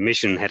Royal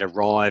Commission had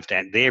arrived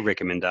at their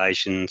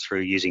recommendation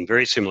through using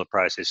very similar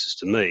processes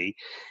to me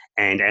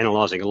and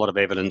analysing a lot of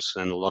evidence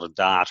and a lot of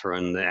data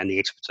and the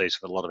expertise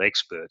of a lot of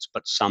experts,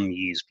 but some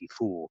years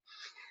before.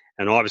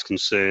 And I was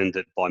concerned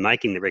that by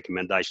making the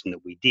recommendation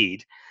that we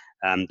did,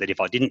 that if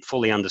I didn't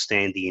fully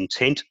understand the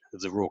intent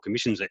of the Royal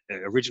Commission's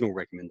original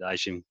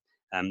recommendation,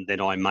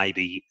 then I may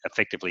be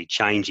effectively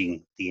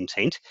changing the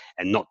intent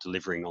and not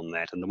delivering on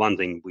that. And the one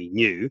thing we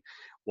knew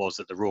was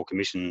that the Royal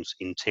Commission's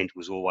intent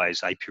was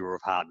always a pure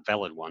of heart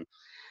valid one.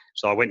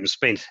 So I went and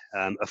spent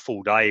a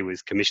full day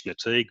with Commissioner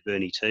Teague,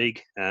 Bernie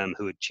Teague,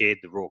 who had chaired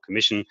the Royal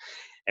Commission,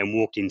 and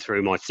walked him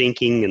through my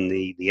thinking and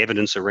the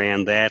evidence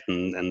around that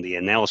and the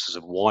analysis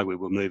of why we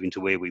were moving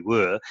to where we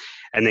were,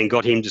 and then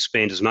got him to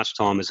spend as much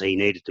time as he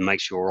needed to make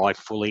sure I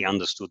fully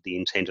understood the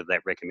intent of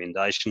that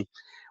recommendation.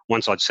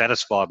 Once I'd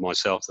satisfied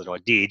myself that I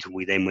did,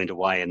 we then went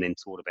away and then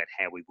thought about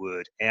how we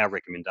word our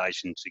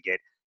recommendation to get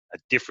a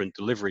different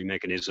delivery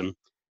mechanism,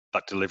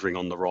 but delivering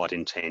on the right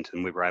intent,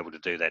 and we were able to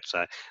do that.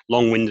 So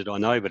long-winded, I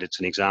know, but it's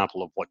an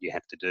example of what you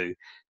have to do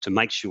to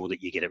make sure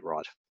that you get it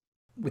right.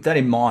 With that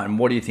in mind,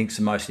 what do you think is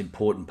the most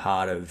important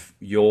part of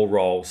your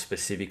role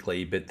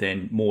specifically, but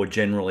then more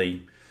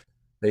generally,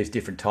 these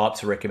different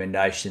types of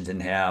recommendations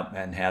and how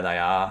they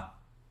are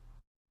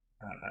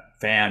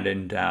found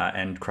and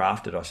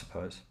crafted, I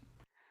suppose?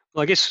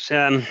 Well, I guess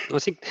I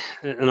think,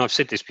 and I've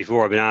said this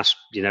before. I've been asked,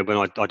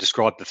 when I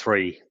described the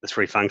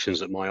three functions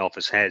that my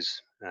office has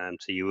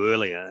to you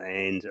earlier,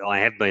 and I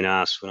have been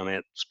asked when I'm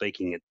out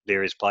speaking at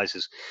various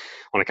places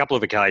on a couple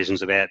of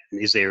occasions about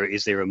is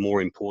there a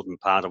more important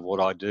part of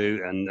what I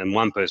do? And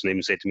one person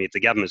even said to me, if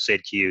the government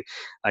said to you,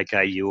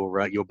 okay,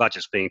 your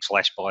budget's being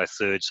slashed by a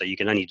third, so you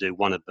can only do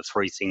one of the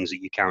three things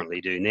that you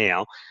currently do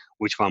now,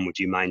 which one would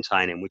you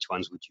maintain and which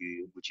ones would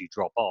you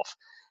drop off.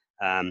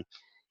 Um,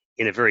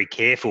 in a very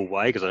careful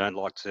way, because I don't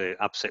like to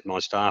upset my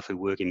staff who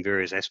work in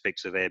various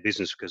aspects of our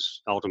business,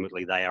 because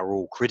ultimately they are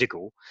all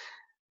critical.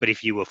 But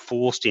if you were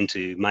forced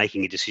into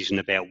making a decision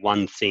about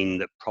one thing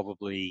that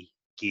probably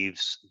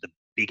gives the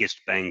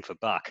biggest bang for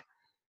buck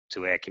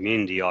to our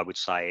community, I would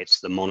say it's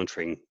the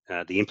monitoring,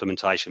 the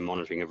implementation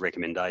monitoring of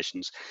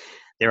recommendations.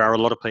 There are a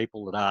lot of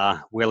people that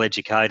are well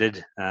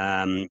educated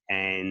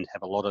and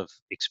have a lot of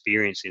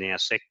experience in our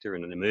sector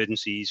and in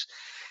emergencies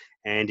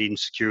and in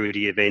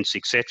security events,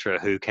 etc.,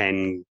 who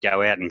can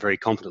go out and very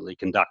competently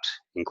conduct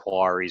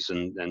inquiries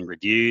and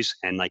reviews,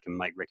 and they can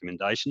make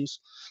recommendations.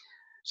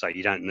 So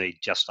you don't need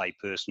just a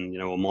person,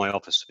 or my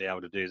office to be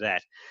able to do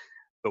that.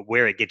 But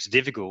where it gets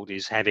difficult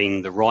is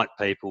having the right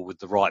people with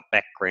the right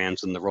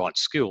backgrounds and the right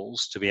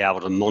skills to be able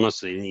to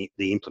monitor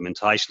the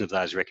implementation of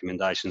those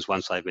recommendations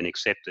once they've been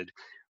accepted,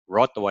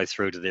 right the way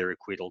through to their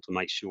acquittal, to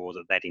make sure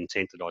that that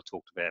intent that I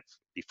talked about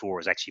before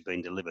has actually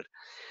been delivered.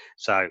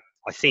 So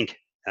I think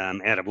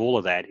out of all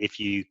of that, if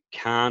you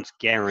can't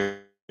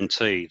guarantee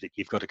that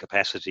you've got a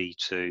capacity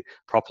to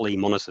properly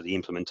monitor the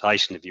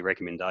implementation of your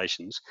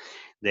recommendations,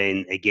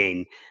 then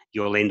again,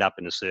 you'll end up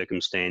in a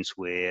circumstance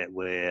where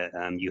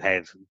you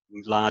have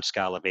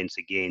large-scale events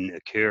again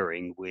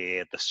occurring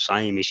where the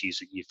same issues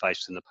that you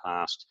faced in the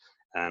past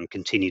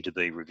continue to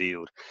be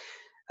revealed.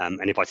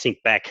 And if I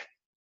think back,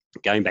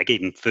 going back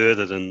even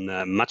further than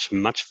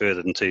much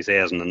further than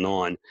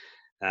 2009,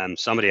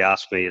 somebody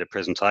asked me at a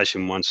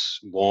presentation once,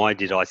 why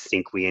did I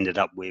think we ended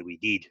up where we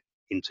did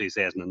in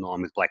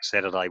 2009 with Black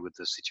Saturday, with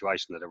the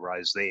situation that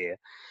arose there,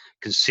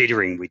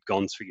 considering we'd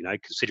gone through,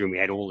 considering we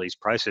had all these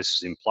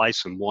processes in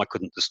place, and why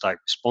couldn't the state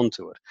respond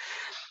to it?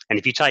 And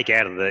if you take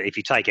out of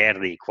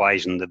the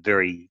equation the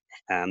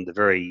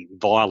very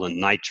violent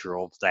nature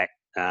of that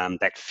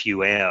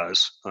few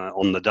hours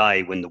on the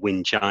day when the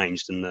wind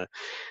changed and the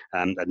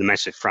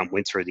massive front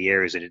went through the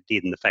areas that it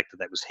did, and the fact that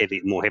that was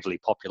more heavily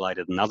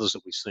populated than others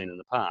that we've seen in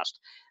the past.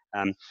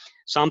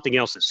 Something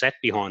else that sat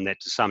behind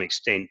that to some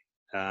extent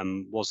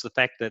was the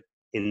fact that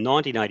in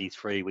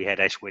 1983 we had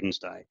Ash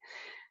Wednesday.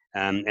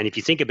 And if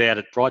you think about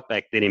it, right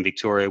back then in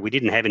Victoria, we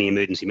didn't have any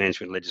emergency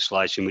management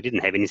legislation. We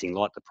didn't have anything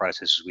like the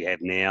processes we have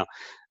now.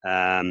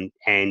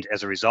 And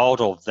as a result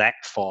of that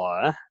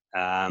fire,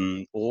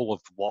 all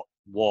of what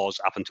was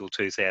up until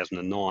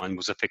 2009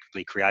 was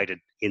effectively created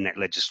in that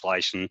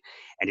legislation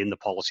and in the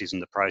policies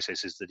and the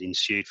processes that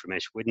ensued from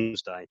Ash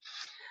Wednesday.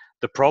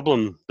 The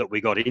problem that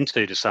we got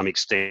into to some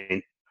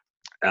extent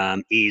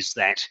is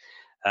that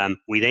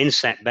we then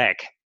sat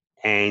back,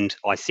 and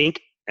I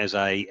think as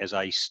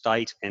a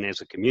state and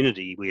as a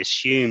community, we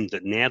assumed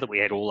that now that we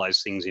had all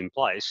those things in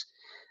place,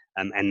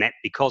 and that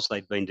because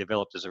they'd been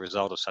developed as a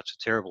result of such a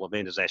terrible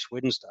event as Ash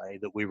Wednesday,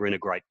 that we were in a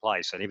great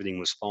place and everything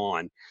was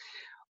fine.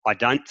 I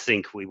don't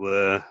think we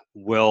were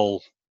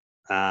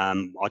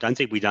I don't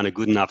think we'd done a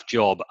good enough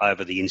job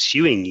over the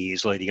ensuing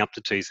years leading up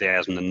to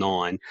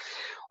 2009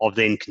 of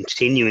then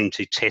continuing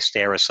to test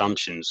our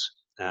assumptions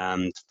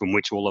from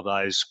which all of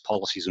those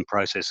policies and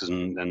processes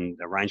and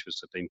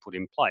arrangements have been put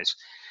in place.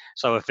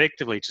 So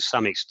effectively, to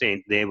some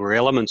extent, there were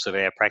elements of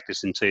our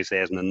practice in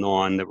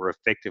 2009 that were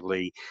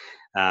effectively,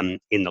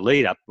 in the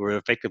lead up, were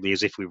effectively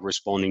as if we were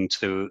responding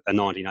to a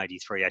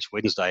 1983 Ash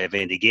Wednesday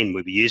event. Again,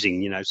 we'd be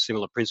using,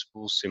 similar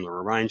principles,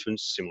 similar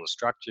arrangements, similar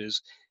structures,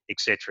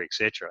 etc.,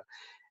 etc.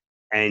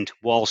 And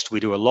whilst we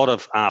do a lot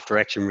of after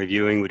action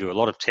reviewing, we do a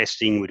lot of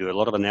testing, we do a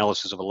lot of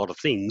analysis of a lot of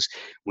things,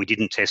 we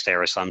didn't test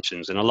our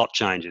assumptions, and a lot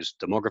changes.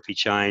 Demography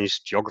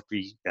changed,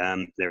 geography,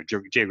 there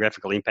are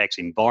geographical impacts,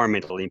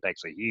 environmental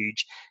impacts are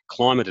huge,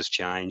 climate has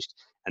changed,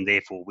 and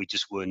therefore we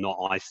just were not,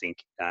 I think,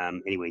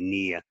 anywhere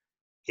near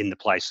in the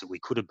place that we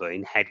could have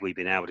been had we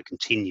been able to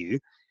continue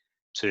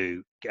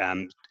to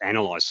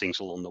analyse things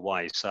along the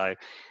way. So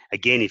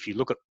again, if you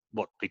look at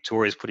what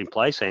Victoria's put in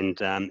place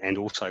and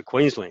also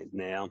Queensland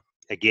now,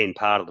 again,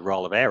 part of the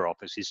role of our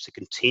office is to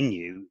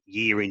continue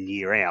year in,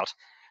 year out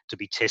to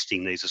be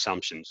testing these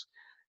assumptions,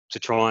 to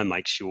try and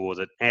make sure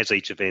that as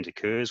each event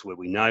occurs, where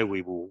we know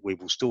we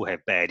will still have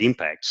bad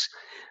impacts,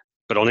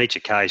 but on each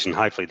occasion,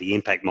 hopefully the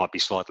impact might be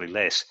slightly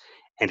less,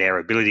 and our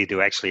ability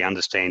to actually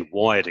understand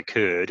why it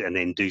occurred and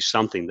then do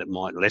something that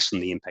might lessen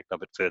the impact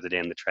of it further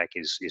down the track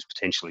is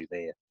potentially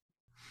there.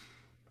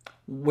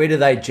 Where do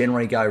they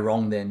generally go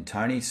wrong then,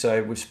 Tony?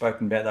 So we've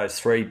spoken about those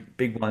three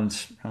big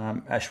ones,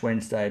 Ash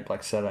Wednesday,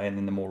 Black Saturday, and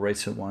then the more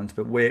recent ones.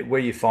 But where are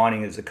you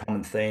finding is the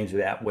common themes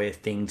about where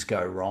things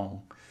go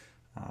wrong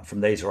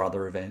from these or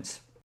other events?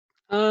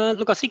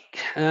 Look, I think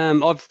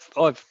I've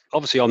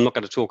obviously I'm not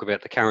going to talk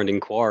about the current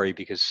inquiry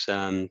because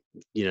the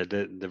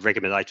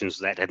recommendations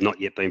of that have not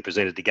yet been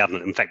presented to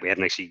government. In fact, we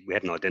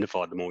haven't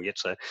identified them all yet.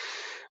 So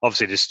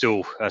obviously there's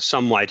still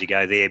some way to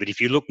go there. But if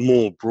you look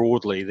more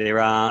broadly, there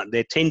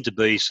tend to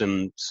be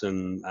some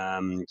things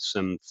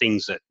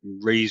that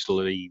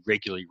reasonably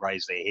regularly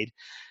raise their head.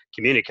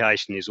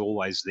 Communication is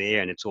always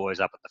there and it's always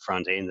up at the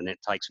front end, and it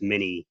takes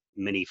many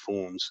many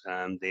forms.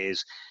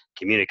 There's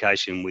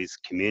communication with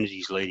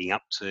communities leading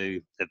up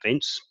to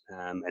events,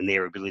 and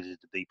their ability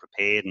to be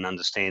prepared and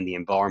understand the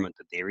environment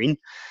that they're in.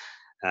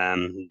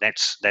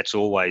 That's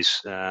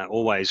always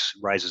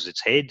raises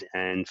its head,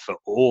 and for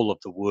all of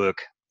the work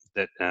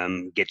that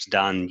gets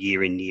done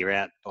year in, year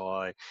out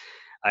by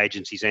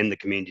agencies and the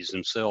communities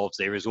themselves,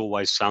 there is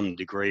always some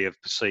degree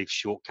of perceived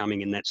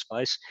shortcoming in that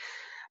space.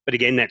 But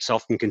again, that's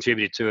often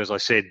contributed to, as I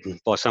said,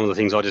 by some of the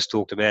things I just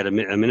talked about a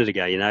minute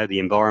ago. The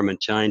environment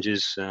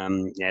changes,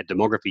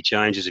 demography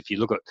changes. If you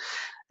look at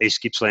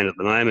East Gippsland at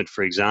the moment,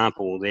 for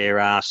example,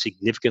 there are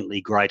significantly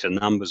greater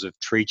numbers of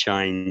tree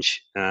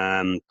change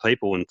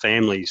people and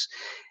families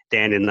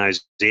down in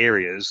those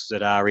areas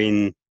that are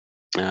in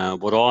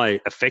what I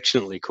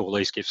affectionately call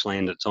East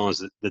Gippsland at times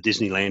the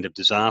Disneyland of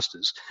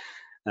disasters.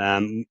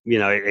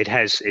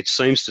 It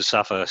seems to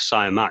suffer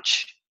so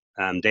much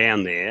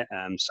down there,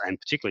 and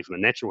particularly from a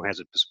natural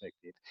hazard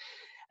perspective.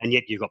 And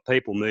yet you've got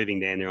people moving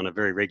down there on a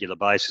very regular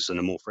basis and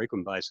a more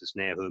frequent basis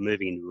now who are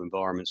moving into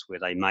environments where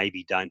they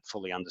maybe don't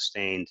fully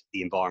understand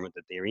the environment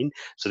that they're in.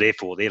 So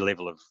therefore their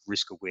level of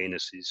risk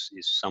awareness is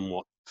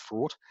somewhat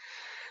fraught.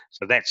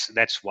 So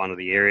that's one of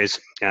the areas.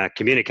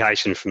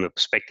 Communication from a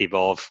perspective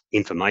of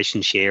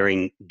information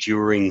sharing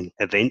during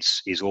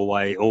events is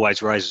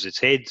always raises its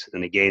head.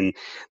 And again,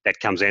 that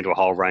comes down to a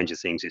whole range of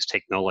things. It's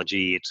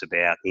technology, it's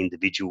about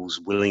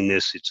individuals'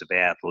 willingness, it's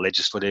about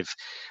legislative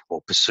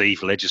or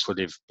perceived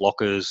legislative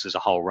blockers. There's a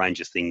whole range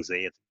of things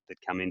there that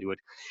come into it.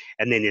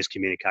 And then there's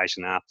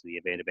communication after the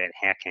event about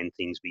how can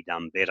things be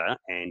done better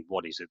and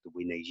what is it that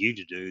we need you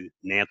to do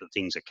now that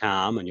things are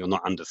calm and you're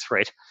not under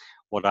threat.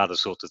 What are the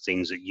sorts of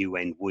things that you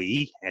and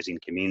we, as in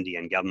community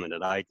and government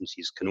and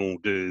agencies, can all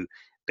do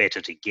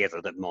better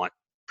together that might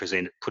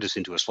put us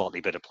into a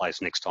slightly better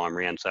place next time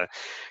around? So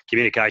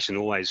communication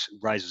always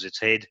raises its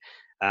head.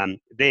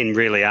 Then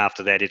really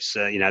after that, it's,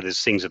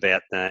 there's things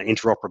about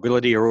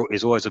interoperability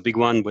is always a big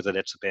one, whether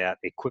that's about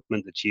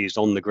equipment that's used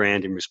on the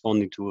ground in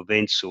responding to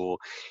events, or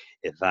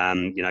if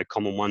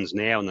common ones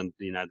now, and then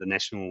the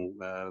National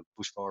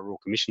Bushfire Royal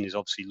Commission is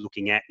obviously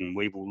looking at, and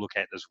we will look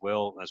at as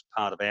well as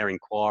part of our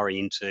inquiry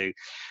into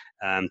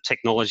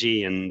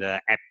technology and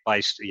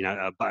app-based,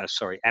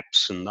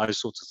 apps and those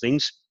sorts of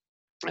things,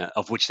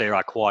 of which there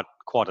are quite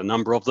a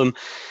number of them.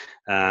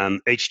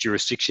 Each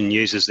jurisdiction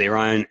uses their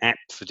own app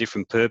for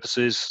different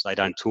purposes. They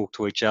don't talk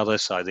to each other,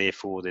 so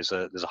therefore there's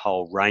a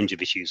whole range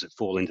of issues that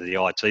fall into the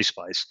IT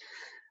space.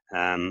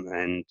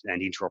 And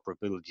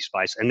interoperability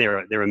space, and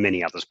there are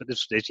many others, but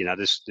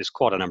there's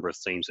quite a number of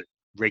themes that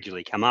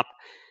regularly come up.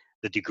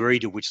 The degree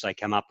to which they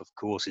come up, of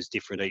course, is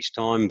different each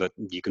time, but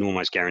you can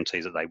almost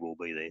guarantee that they will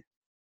be there.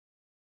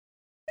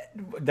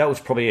 That was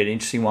probably an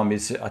interesting one,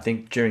 because I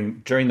think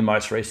during the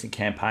most recent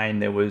campaign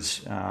there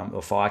was,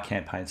 or fire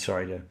campaign,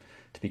 sorry,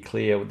 to be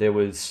clear, there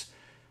was.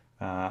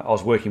 I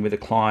was working with a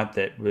client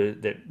that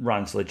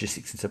runs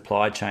logistics and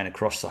supply chain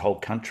across the whole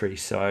country,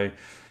 so.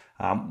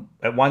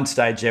 At one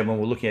stage, when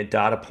we're looking at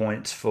data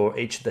points for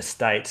each of the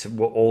states,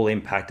 were all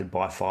impacted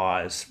by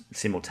fires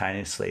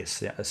simultaneously.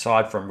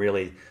 Aside from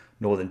really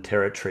Northern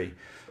Territory,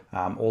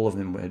 all of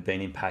them had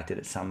been impacted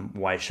in some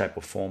way, shape,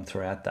 or form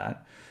throughout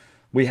that.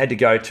 We had to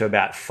go to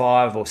about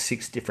 5 or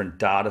 6 different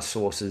data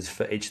sources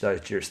for each of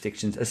those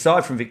jurisdictions,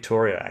 aside from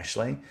Victoria,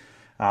 actually,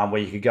 where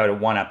you could go to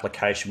one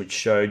application which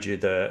showed you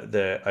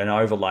an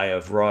overlay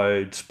of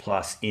roads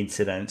plus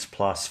incidents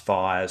plus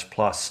fires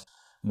plus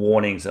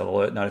warnings,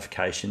 alert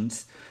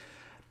notifications.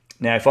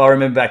 Now, if I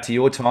remember back to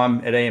your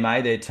time at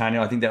EMA there, Tony,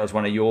 I think that was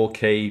one of your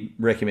key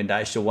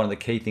recommendations, or one of the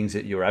key things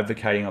that you were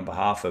advocating on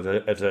behalf of,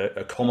 as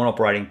a common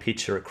operating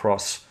picture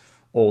across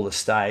all the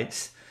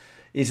states.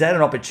 Is that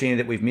an opportunity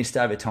that we've missed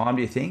over time,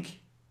 do you think?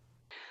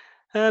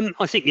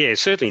 I think, yeah,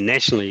 certainly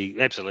nationally,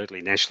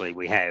 absolutely nationally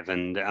we have.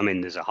 And I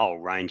mean, there's a whole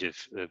range of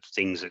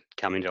things that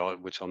come into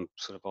it, which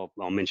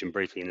I'll mention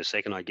briefly in a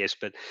second, I guess.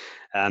 But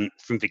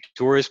from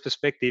Victoria's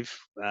perspective,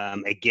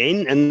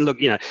 again, and look,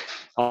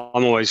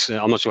 I'm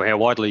not sure how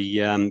widely,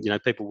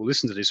 people will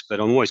listen to this, but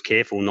I'm always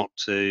careful not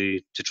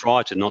to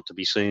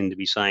be seen to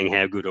be saying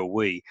how good are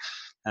we.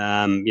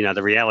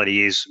 The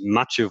reality is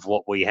much of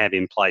what we have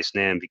in place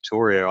now in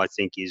Victoria, I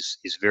think, is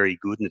very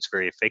good and it's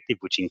very effective,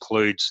 which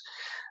includes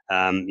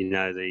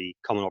the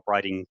common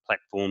operating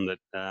platform that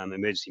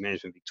Emergency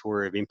Management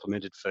Victoria have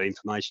implemented for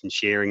information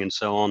sharing and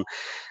so on,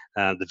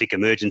 the Vic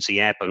Emergency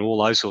app and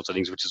all those sorts of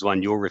things, which is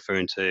one you're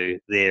referring to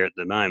there at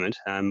the moment,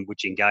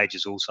 which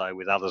engages also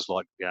with others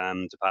like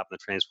Department of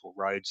Transport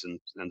Roads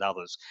and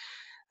others.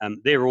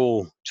 They're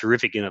all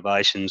terrific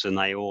innovations, and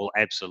they all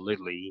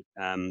absolutely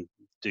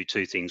do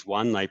two things.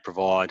 One, they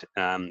provide,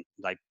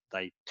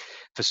 they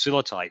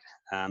facilitate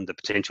the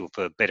potential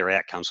for better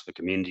outcomes for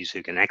communities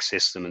who can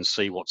access them and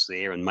see what's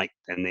there and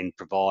then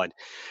provides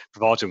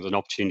them with an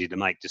opportunity to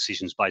make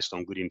decisions based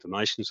on good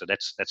information. So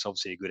that's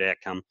obviously a good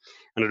outcome,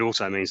 and it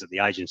also means that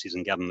the agencies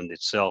and government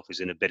itself is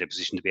in a better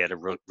position to be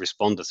able to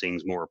respond to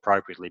things more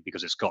appropriately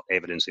because it's got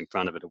evidence in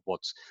front of it of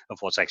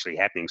what's actually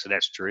happening. So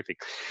that's terrific.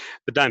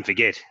 But don't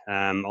forget,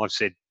 I've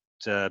said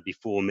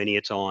before many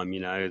a time,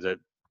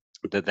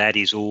 that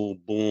is all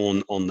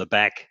born on the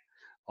back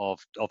of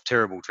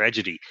terrible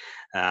tragedy.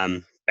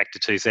 Back to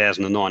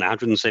 2009,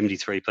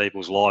 173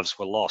 people's lives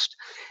were lost.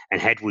 And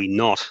had we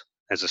not,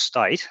 as a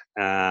state,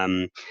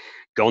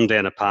 gone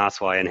down a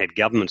pathway and had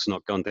governments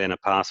not gone down a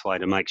pathway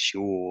to make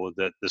sure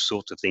that the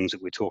sorts of things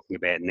that we're talking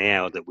about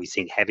now that we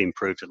think have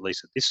improved, at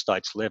least at this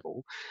state's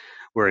level,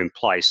 were in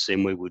place,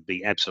 then we would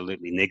be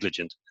absolutely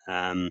negligent.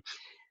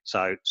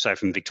 So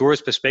from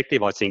Victoria's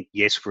perspective, I think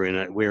yes,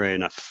 we're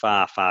in a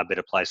far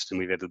better place than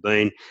we've ever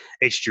been.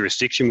 Each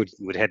jurisdiction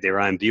would have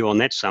their own view on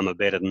that. Some are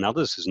better than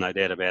others. There's no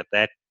doubt about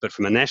that. But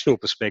from a national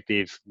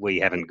perspective, we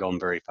haven't gone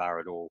very far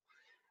at all.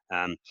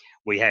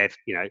 We have,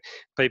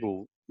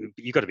 people.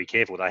 You've got to be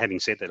careful though. Having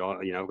said that,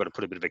 I've got to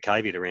put a bit of a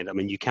caveat around it. I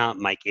mean, you can't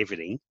make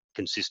everything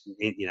consistent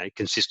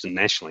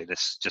nationally.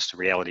 That's just the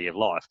reality of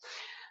life.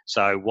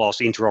 So whilst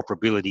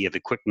interoperability of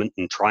equipment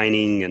and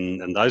training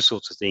and those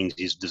sorts of things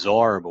is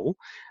desirable,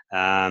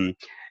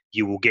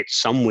 you will get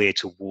somewhere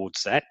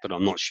towards that, but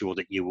I'm not sure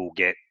that you will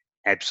get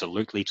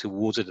absolutely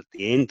towards it at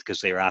the end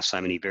because there are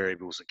so many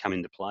variables that come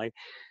into play.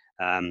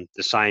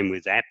 The same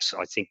with apps.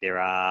 I think there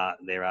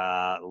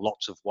are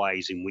lots of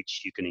ways in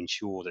which you can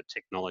ensure that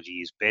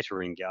technology is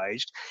better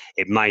engaged.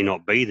 It may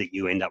not be that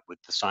you end up with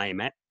the same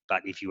app,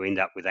 but if you end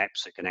up with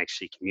apps that can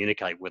actually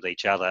communicate with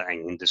each other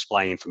and can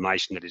display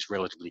information that is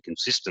relatively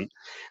consistent,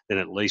 then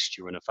at least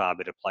you're in a far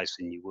better place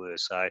than you were.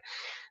 So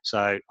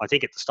I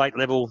think at the state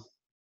level,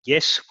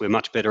 yes, we're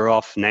much better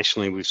off.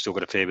 Nationally, we've still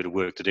got a fair bit of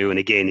work to do. And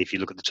again, if you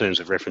look at the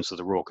terms of reference of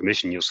the Royal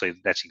Commission, you'll see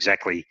that's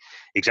exactly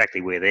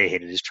where they're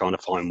headed, is trying to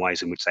find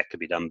ways in which that could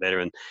be done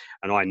better. And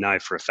I know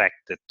for a fact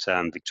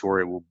that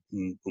Victoria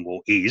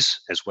is,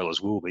 as well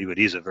as will be, but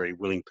is a very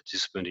willing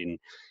participant in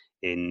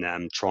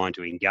trying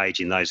to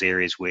engage in those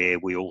areas where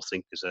we all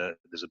think there's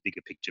a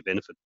bigger picture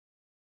benefit.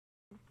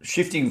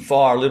 Shifting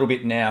fire a little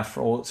bit now,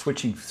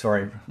 switching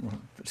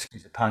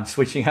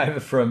over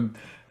from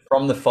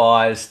the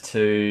fires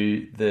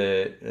to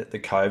the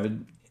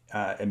COVID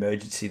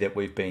emergency that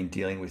we've been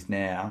dealing with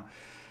now.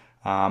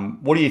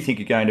 What do you think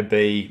are going to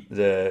be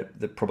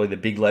probably the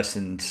big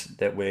lessons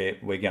that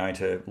we're going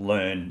to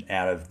learn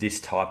out of this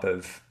type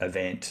of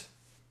event?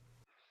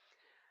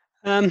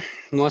 Well,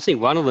 I think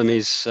one of them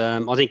is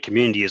I think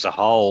community as a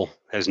whole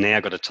has now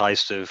got a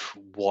taste of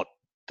what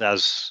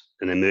does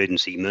an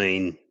emergency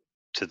mean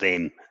to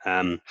them.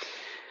 I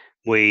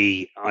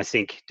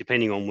think,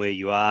 depending on where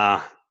you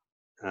are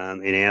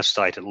in our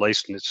state at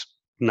least, and it's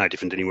no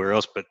different anywhere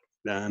else, but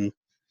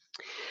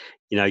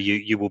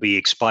you will be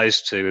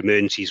exposed to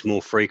emergencies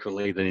more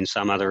frequently than in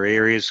some other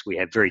areas. We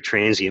have very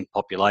transient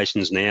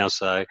populations now,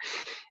 so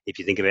if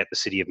you think about the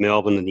city of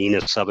Melbourne and the inner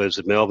suburbs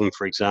of Melbourne,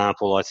 for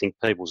example, I think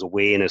people's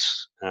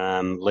awareness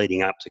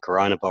leading up to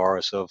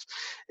coronavirus of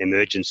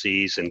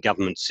emergencies and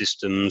government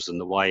systems and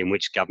the way in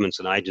which governments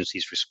and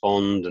agencies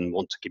respond and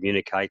want to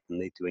communicate and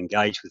need to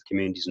engage with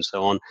communities and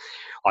so on,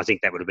 I think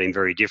that would have been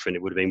very different.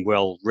 It would have been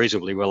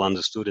reasonably well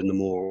understood in the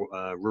more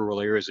rural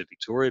areas of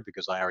Victoria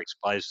because they are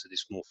exposed to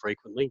this more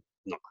frequently.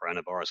 Not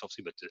coronavirus,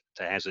 obviously, but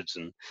to hazards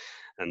and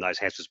those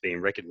hazards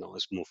being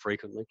recognised more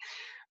frequently.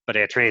 But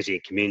our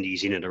transient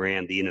communities in and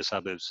around the inner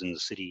suburbs and the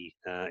city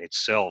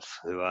itself,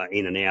 who are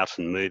in and out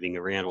and moving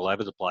around all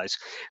over the place,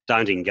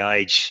 don't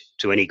engage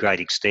to any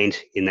great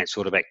extent in that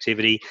sort of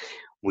activity,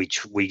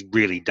 which we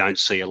really don't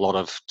see a lot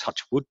of,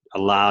 touch wood,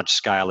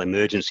 large-scale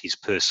emergencies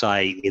per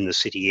se in the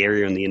city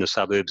area and the inner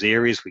suburbs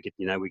areas. We get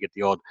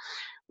the odd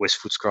West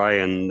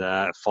Footscray and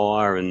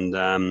fire and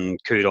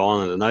Coot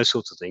Island and those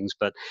sorts of things,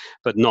 but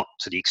not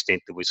to the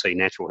extent that we see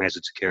natural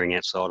hazards occurring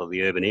outside of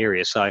the urban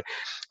area. So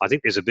I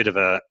think there's a bit of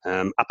a,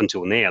 up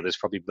until now, there's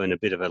probably been a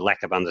bit of a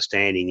lack of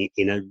understanding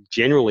in a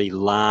generally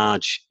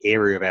large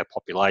area of our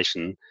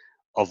population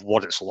of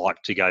what it's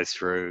like to go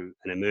through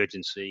an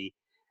emergency,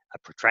 a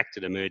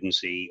protracted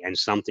emergency, and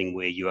something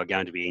where you are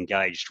going to be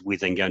engaged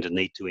with and going to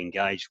need to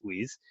engage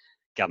with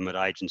government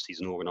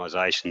agencies and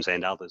organisations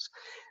and others.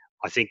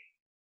 I think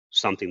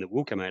something that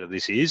will come out of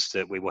this is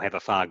that we will have a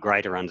far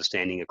greater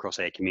understanding across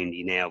our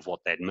community now of what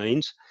that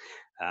means.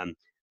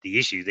 The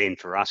issue then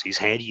for us is,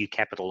 how do you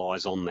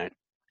capitalise on that?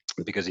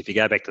 Because if you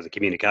go back to the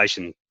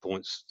communication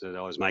points that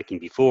I was making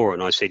before,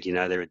 and I said,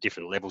 there are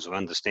different levels of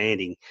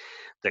understanding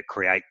that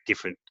create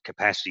different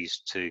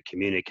capacities to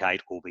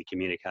communicate or be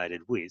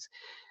communicated with,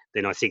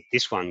 then I think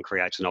this one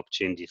creates an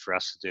opportunity for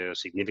us to do a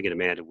significant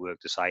amount of work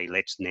to say,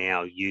 let's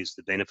now use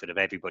the benefit of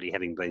everybody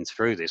having been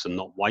through this and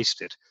not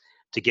waste it,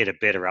 to get a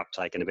better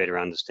uptake and a better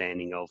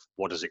understanding of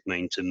what does it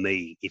mean to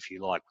me, if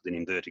you like, with an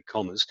inverted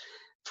commas,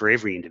 for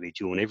every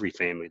individual and every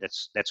family.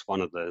 That's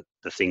one of the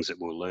things that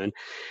we'll learn.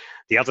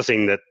 The other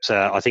thing that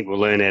I think we'll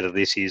learn out of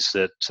this is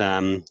that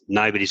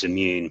nobody's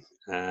immune.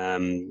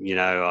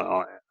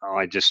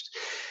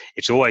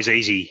 It's always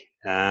easy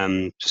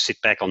to sit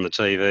back on the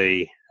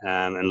TV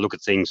and look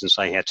at things and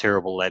say how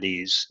terrible that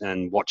is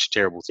and watch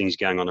terrible things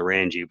going on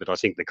around you. But I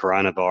think the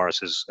coronavirus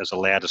has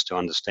allowed us to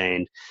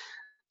understand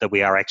that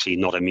we are actually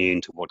not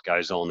immune to what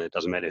goes on. It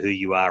doesn't matter who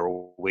you are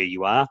or where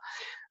you are.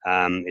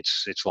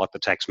 It's like the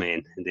tax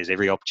man. There's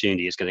every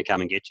opportunity it's going to come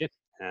and get you,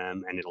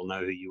 and it'll know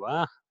who you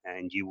are,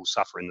 and you will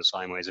suffer in the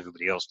same way as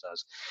everybody else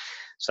does.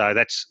 So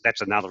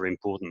that's another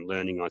important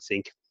learning, I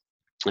think.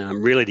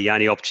 Really, the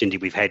only opportunity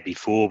we've had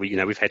before, but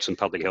we've had some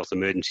public health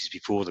emergencies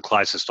before. The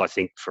closest, I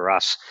think, for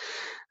us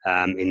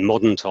in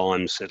modern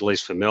times, at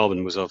least for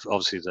Melbourne, was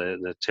obviously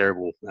the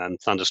terrible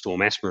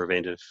thunderstorm asthma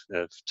event of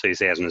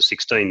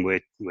 2016,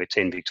 where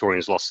 10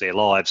 Victorians lost their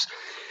lives.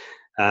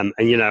 And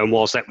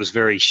whilst that was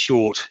very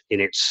short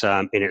in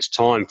its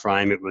time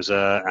frame, it was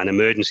an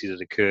emergency that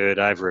occurred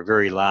over a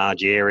very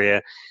large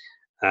area,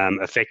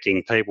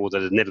 affecting people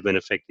that had never been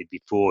affected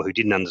before, who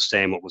didn't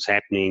understand what was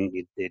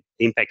happening. It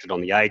impacted on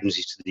the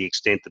agencies to the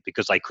extent that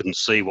because they couldn't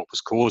see what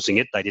was causing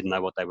it, they didn't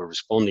know what they were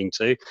responding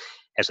to. It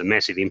has a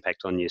massive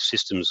impact on your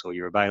systems or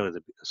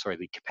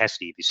the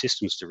capacity of your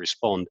systems to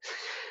respond.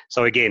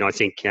 So again, I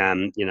think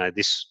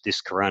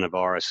this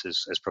coronavirus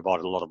has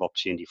provided a lot of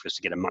opportunity for us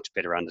to get a much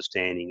better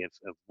understanding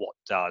of what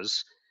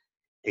does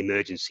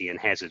emergency and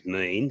hazard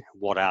mean,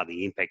 what are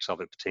the impacts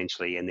of it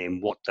potentially, and then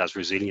what does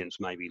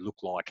resilience maybe look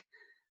like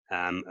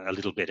a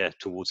little better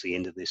towards the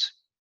end of this.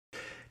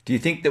 Do you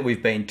think that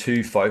we've been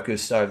too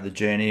focused over the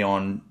journey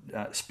on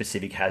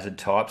specific hazard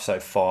types, so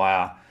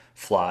fire,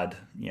 flood,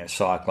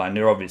 cyclone?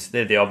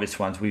 They're the obvious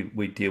ones.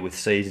 We deal with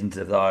seasons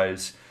of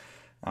those.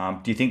 Do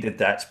you think that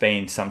that's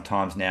been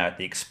sometimes now at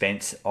the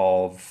expense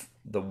of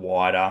the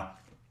wider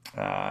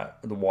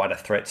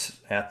threats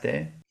out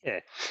there?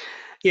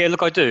 Yeah,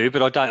 look, I do,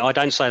 but I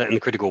don't say that in a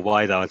critical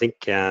way, though. I think,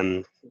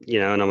 and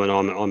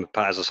I'm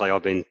as I say,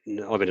 I've been in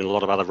a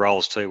lot of other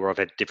roles too, where I've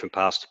had different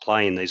parts to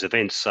play in these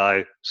events.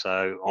 So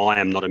I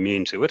am not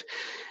immune to it,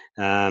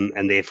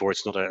 and therefore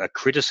it's not a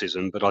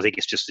criticism, but I think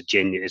it's just a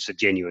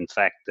genuine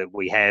fact that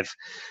we have,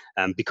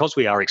 because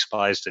we are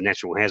exposed to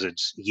natural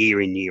hazards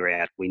year in, year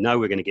out. We know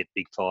we're going to get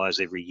big fires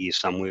every year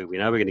somewhere. We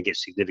know we're going to get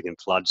significant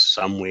floods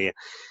somewhere.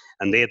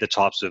 And they're the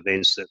types of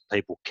events that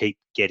people keep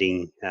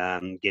getting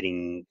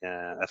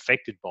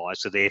affected by.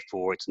 So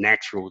therefore, it's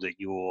natural that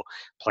your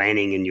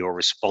planning and your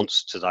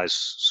response to those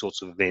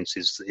sorts of events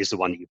is the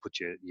one that you put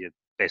your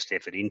best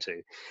effort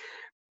into.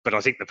 But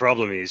I think the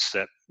problem is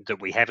that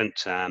we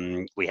haven't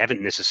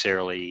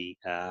necessarily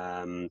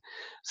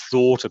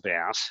thought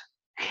about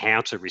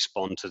how to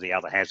respond to the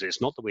other hazards.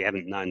 It's not that we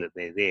haven't known that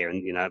they're there.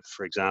 And,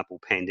 for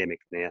example, pandemic.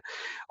 Now,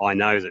 I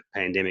know that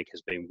pandemic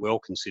has been well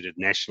considered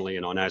nationally,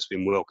 and I know it's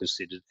been well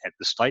considered at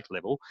the state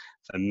level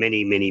for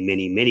many, many,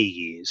 many, many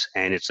years.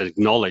 And it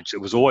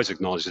was always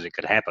acknowledged that it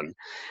could happen.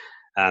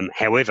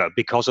 However,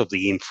 because of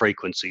the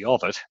infrequency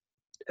of it,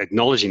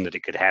 acknowledging that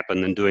it could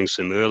happen and doing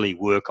some early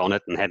work on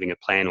it and having a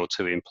plan or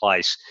two in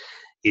place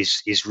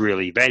is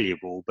really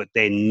valuable, but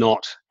then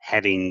not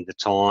having the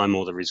time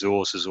or the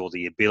resources or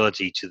the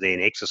ability to then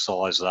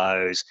exercise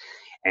those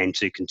and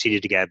to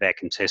continue to go back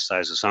and test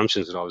those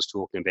assumptions that I was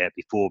talking about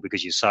before,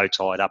 because you're so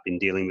tied up in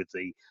dealing with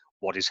the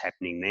what is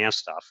happening now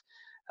stuff,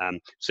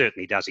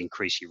 certainly does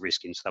increase your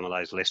risk in some of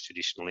those less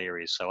traditional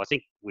areas. So I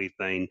think we've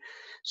been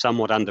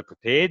somewhat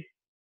underprepared,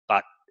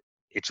 but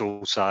it's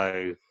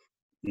also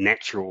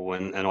natural,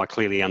 and I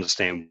clearly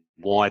understand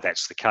why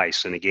that's the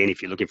case. And again,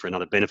 if you're looking for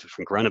another benefit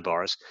from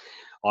coronavirus,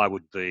 I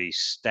would be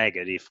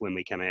staggered if when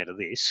we come out of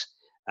this,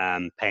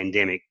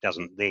 pandemic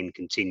doesn't then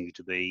continue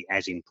to be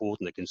as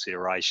important a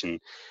consideration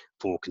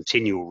for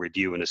continual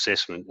review and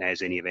assessment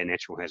as any of our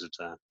natural hazards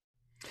are.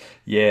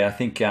 Yeah, I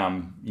think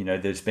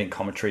there's been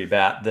commentary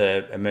about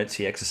the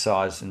emergency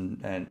exercise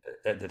and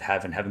that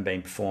have and haven't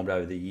been performed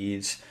over the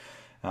years.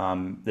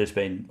 There's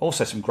been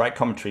also some great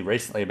commentary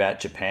recently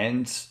about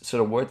Japan's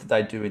sort of work that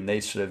they do in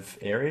these sort of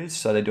areas.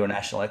 So they do a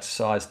national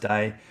exercise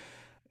day.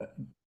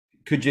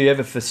 Could you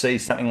ever foresee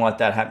something like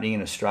that happening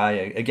in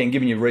Australia? Again,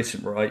 given your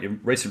recent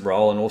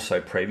role and also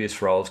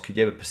previous roles, could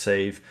you ever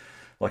perceive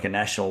like a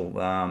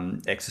national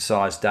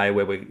exercise day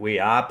where we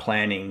are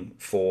planning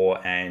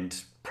for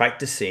and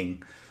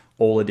practicing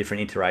all the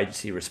different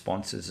interagency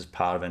responses as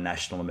part of a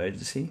national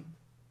emergency?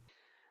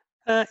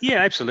 Yeah,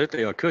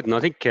 absolutely, I could, and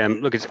I think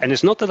look,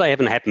 it's not that they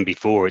haven't happened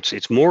before.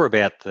 It's more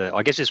about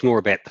it's more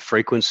about the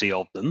frequency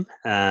of them,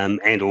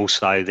 and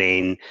also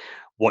then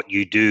what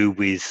you do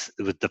with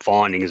the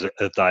findings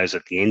of those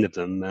at the end of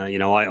them.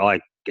 I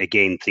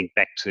again think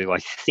back to, I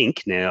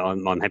think now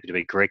I'm happy to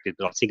be corrected,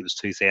 but I think it was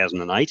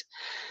 2008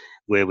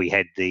 where we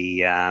had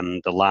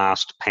the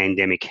last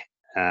pandemic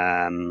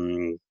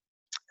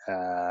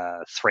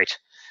threat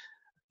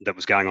that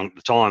was going on at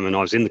the time, and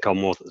I was in the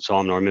Commonwealth at the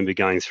time, and I remember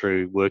going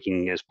through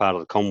working as part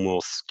of the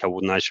Commonwealth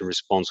coordination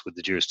response with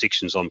the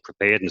jurisdictions on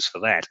preparedness for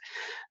that,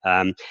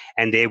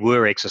 and there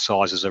were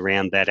exercises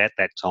around that at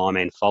that time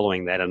and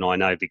following that, and I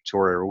know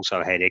Victoria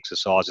also had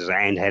exercises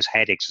and has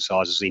had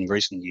exercises in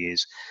recent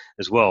years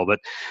as well, but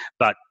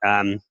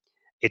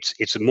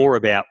it's more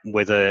about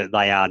whether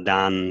they are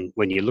done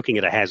when you're looking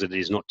at a hazard that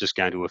is not just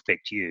going to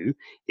affect you.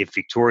 If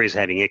Victoria's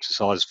having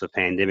exercises for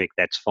pandemic,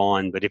 that's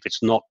fine. But if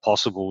it's not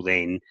possible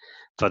then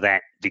for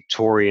that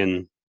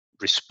Victorian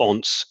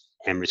response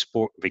and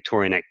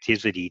Victorian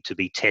activity to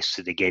be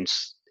tested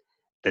against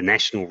the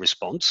national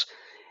response,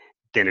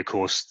 then of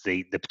course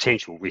the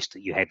potential risk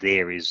that you have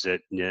there is that,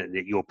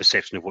 that your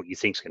perception of what you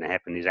think is going to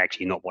happen is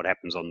actually not what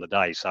happens on the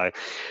day. So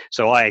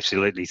I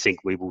absolutely think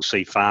we will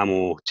see far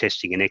more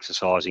testing and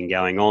exercising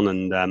going on,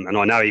 and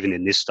I know even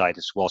in this state,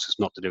 whilst it's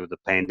not to do with the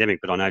pandemic,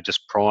 but I know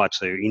just prior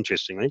to,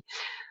 interestingly,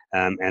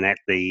 and at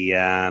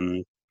the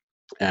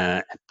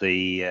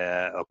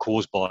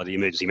caused by the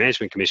Emergency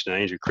Management Commissioner,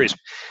 Andrew Crisp,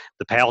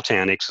 the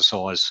Powelltown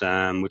exercise,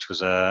 which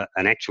was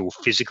an actual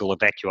physical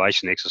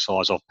evacuation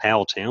exercise of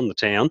Powelltown, the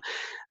town,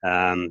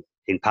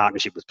 in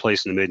partnership with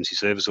police and emergency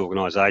service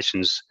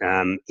organisations,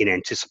 in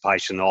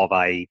anticipation of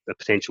a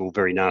potential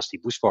very nasty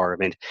bushfire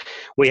event.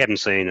 We haven't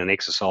seen an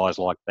exercise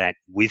like that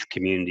with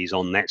communities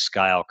on that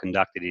scale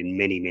conducted in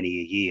many, many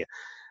a year.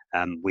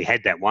 We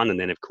had that one, and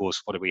then of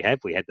course, what did we have?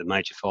 We had the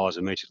major fires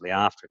immediately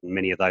after it, and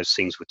many of those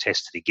things were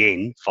tested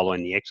again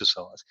following the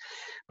exercise.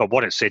 But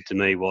what it said to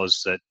me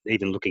was that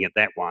even looking at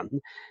that one,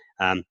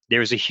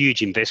 there is a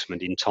huge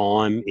investment in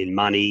time, in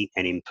money,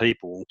 and in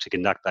people to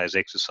conduct those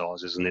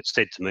exercises. And it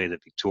said to me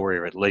that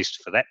Victoria, at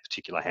least for that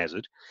particular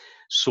hazard,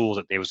 saw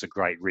that there was a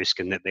great risk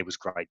and that there was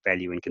great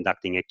value in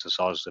conducting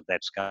exercises of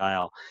that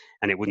scale.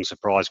 And it wouldn't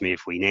surprise me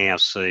if we now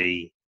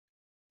see,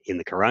 in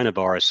the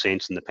coronavirus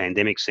sense and the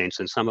pandemic sense,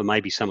 and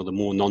maybe some of the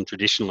more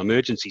non-traditional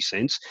emergency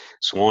sense,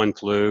 swine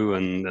flu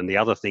and the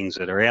other things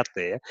that are out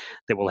there,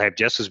 that will have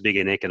just as big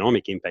an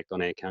economic impact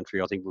on our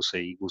country. I think we'll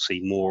see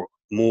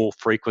more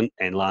frequent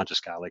and larger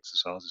scale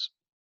exercises.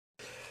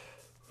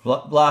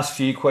 Last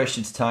few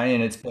questions, Tony,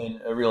 and it's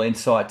been a real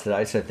insight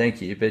today, so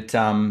thank you. But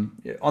on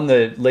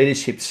the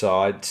leadership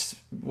side,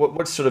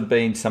 what's sort of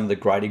been some of the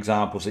great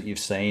examples that you've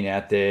seen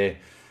out there?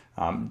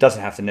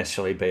 Doesn't have to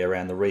necessarily be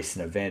around the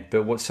recent event,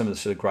 but what's some of the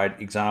sort of great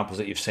examples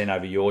that you've seen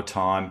over your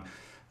time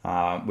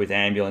with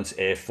ambulance,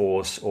 Air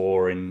Force,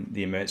 or in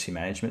the emergency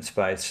management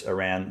space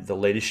around the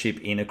leadership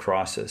in a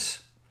crisis?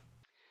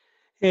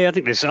 Yeah, I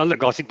think there's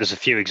a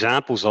few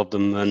examples of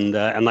them, and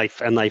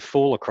they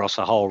fall across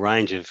a whole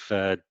range of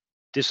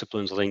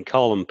disciplines. I think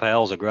Colin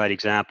Powell's a great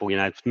example.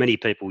 Many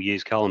people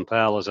use Colin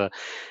Powell as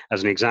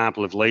an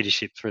example of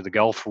leadership through the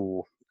Gulf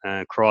War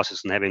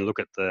crisis, and having a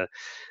look at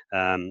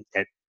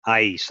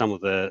some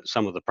of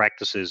the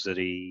practices that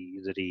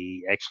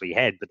he actually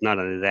had, but not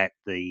only that,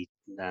 the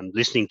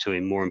listening to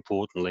him, more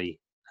importantly,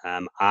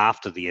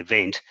 after the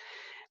event,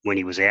 when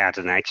he was out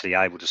and actually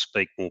able to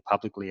speak more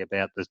publicly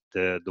about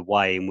the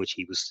way in which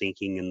he was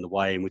thinking and the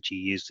way in which he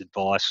used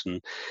advice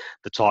and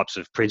the types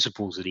of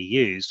principles that he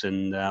used.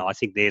 And I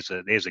think there's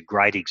a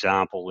great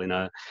example in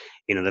an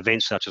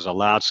event such as a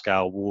large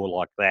scale war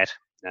like that,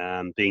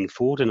 being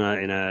fought in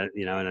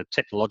a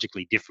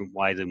technologically different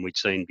way than we'd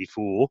seen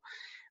before,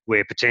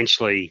 where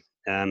potentially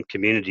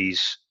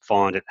communities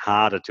find it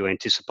harder to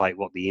anticipate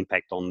what the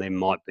impact on them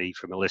might be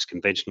from a less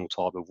conventional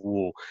type of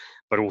war,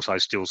 but also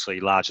still see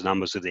large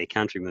numbers of their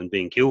countrymen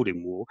being killed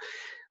in war.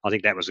 I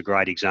think that was a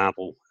great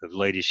example of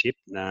leadership.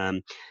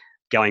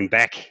 Going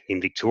back in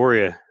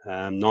Victoria,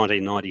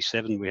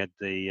 1997, we had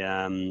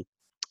the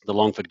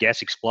Longford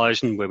gas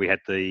explosion, where we had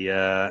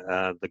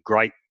the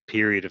great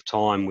period of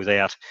time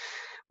without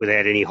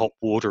any hot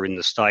water in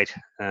the state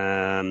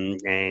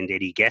and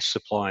any gas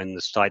supply in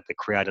the state, that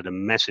created a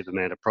massive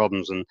amount of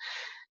problems. And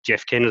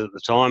Jeff Kennett at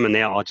the time, and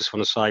now I just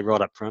want to say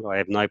right up front, I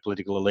have no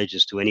political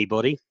allegiance to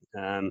anybody.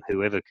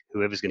 Whoever's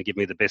going to give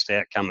me the best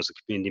outcome as a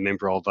community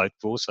member, I'll vote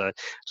for. So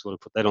sort of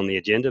put that on the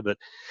agenda, but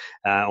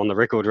on the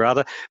record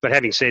rather. But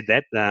having said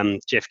that,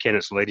 Jeff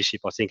Kennett's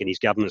leadership, I think, and his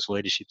government's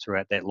leadership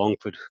throughout that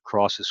Longford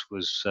crisis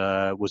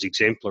was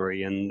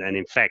exemplary, and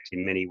in fact,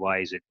 in many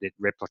ways, it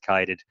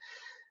replicated.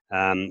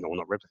 Or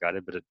not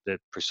replicated, but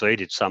it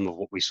preceded some of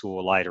what we saw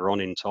later on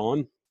in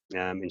time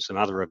in some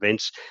other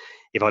events.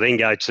 If I then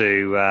go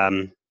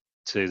to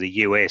the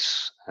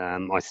US,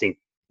 I think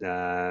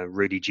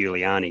Rudy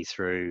Giuliani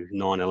through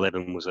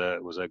 9/11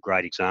 was a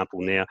great example.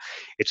 Now,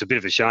 it's a bit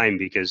of a shame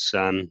because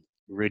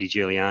Rudy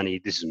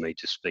Giuliani, this is me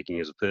just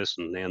speaking as a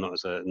person now,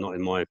 not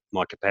in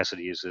my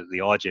capacity as the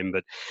IGEM,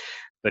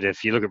 but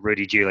if you look at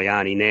Rudy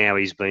Giuliani now,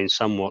 he's been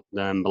somewhat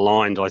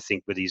maligned, I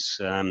think, with his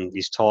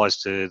ties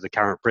to the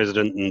current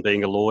president and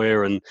being a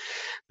lawyer and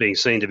being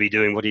seen to be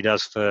doing what he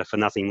does for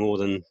nothing more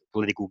than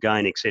political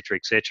gain, etc.,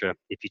 etc.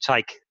 If you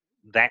take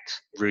that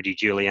Rudy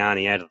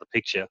Giuliani out of the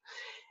picture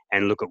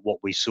and look at what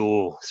we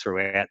saw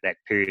throughout that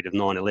period of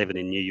 9/11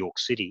 in New York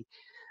City,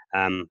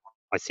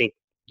 I think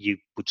you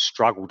would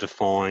struggle to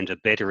find a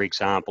better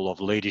example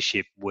of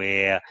leadership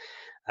where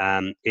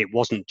it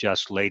wasn't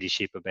just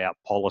leadership about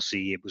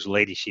policy, it was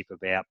leadership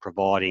about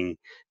providing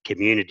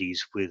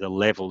communities with a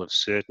level of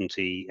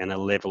certainty and a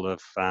level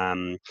of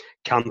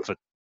comfort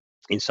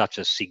in such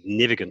a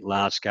significant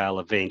large-scale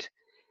event,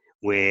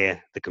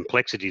 where the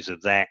complexities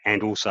of that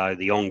and also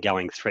the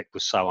ongoing threat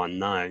was so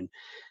unknown.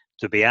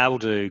 To be able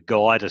to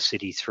guide a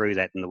city through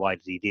that in the way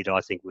that he did,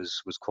 I think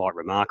was quite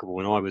remarkable.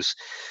 And I was,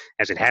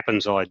 as it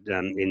happens,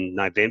 in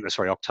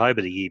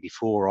October the year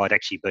before, I'd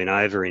actually been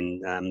over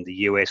in the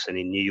US and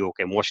in New York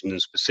and Washington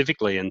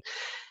specifically, and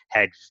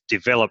had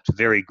developed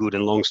very good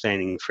and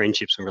long-standing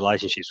friendships and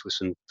relationships with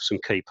some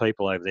key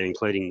people over there,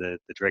 including the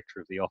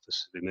director of the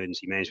Office of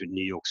Emergency Management in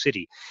New York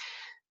City.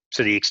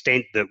 to the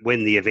extent that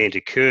when the event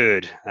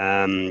occurred,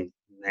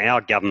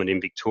 our government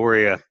in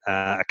Victoria,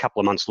 a couple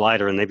of months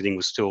later, and everything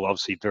was still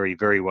obviously very,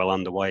 very well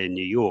underway in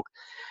New York,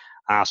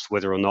 asked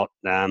whether or not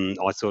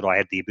I thought I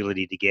had the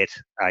ability to get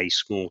a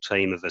small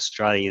team of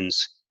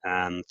Australians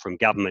from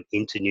government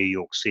into New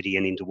York City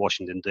and into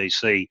Washington,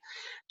 DC,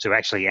 to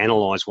actually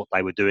analyse what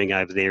they were doing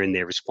over there in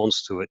their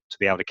response to it, to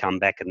be able to come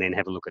back and then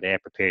have a look at our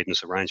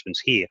preparedness arrangements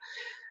here.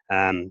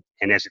 And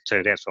as it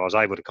turned out, so I was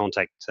able to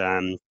contact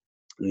the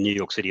New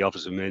York City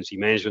Office of Emergency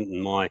Management,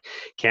 and my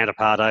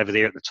counterpart over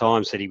there at the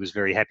time said he was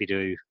very happy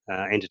to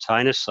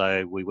entertain us.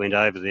 So we went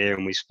over there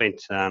and we spent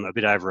a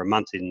bit over a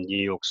month in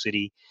New York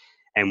City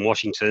and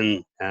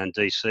Washington and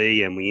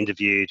DC, and we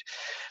interviewed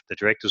the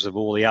directors of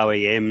all the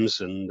OEMs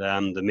and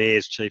the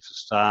mayor's chief of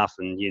staff,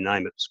 and you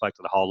name it, spoke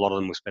to the whole lot of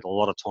them. We spent a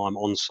lot of time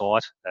on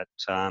site at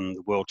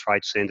the World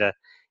Trade Center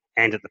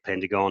and at the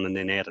Pentagon, and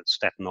then out at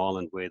Staten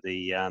Island where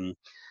the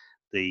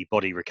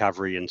body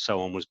recovery and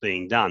so on was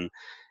being done.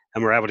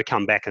 And we're able to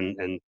come back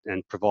and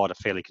provide a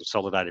fairly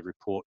consolidated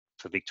report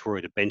for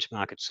Victoria to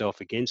benchmark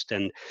itself against.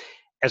 And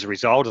as a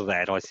result of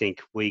that, I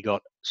think we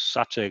got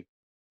such a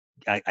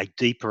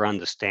deeper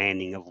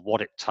understanding of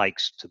what it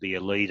takes to be a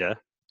leader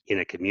in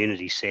a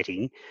community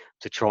setting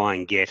to try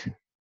and get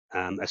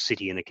a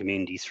city and a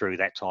community through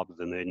that type of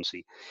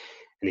emergency.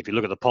 And if you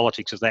look at the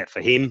politics of that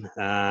for him,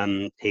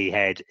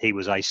 he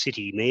was a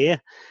city mayor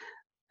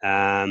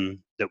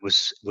that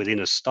was within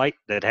a state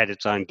that had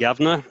its own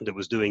governor, that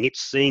was doing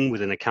its thing,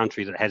 within a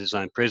country that had its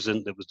own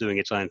president, that was doing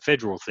its own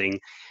federal thing,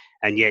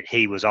 and yet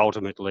he was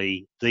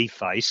ultimately the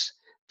face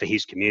for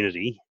his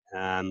community,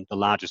 the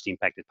largest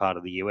impacted part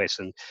of the US,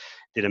 and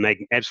did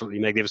an absolutely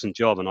magnificent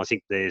job. And I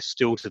think there's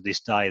still to this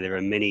day, there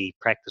are many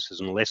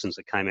practices and lessons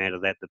that came out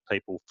of that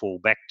people fall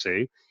back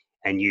to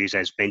and use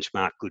as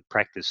benchmark good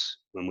practice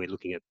when we're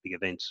looking at big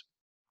events.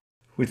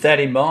 With that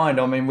in mind,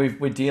 I mean,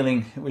 we're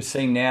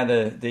seeing now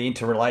the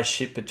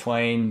interrelationship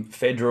between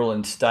federal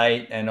and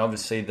state, and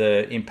obviously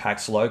the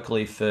impacts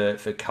locally for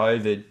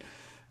COVID.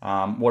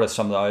 What are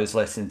some of those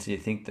lessons do you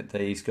think that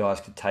these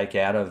guys could take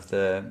out of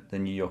the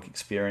New York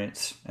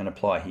experience and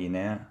apply here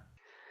now?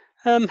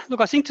 Look,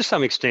 I think to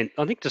some extent,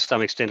 a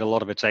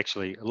lot of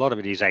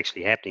it is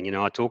actually happening. You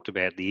know, I talked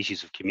about the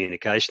issues of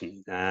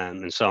communication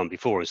and so on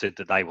before, and said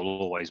that they will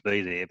always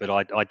be there. But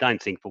I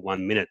don't think for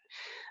 1 minute,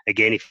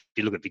 again, if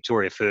you look at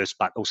Victoria first,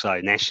 but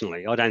also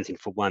nationally, I don't think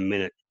for 1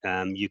 minute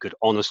you could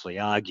honestly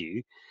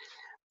argue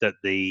that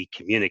the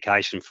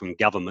communication from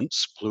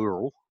governments,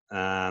 plural,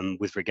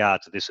 with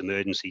regard to this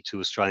emergency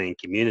to Australian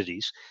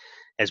communities,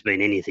 has been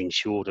anything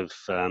short of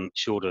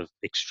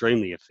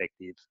extremely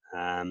effective.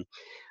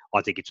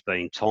 I think it's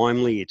been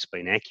timely, it's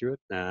been accurate.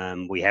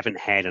 We haven't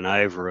had an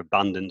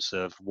overabundance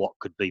of what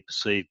could be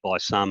perceived by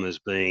some as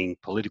being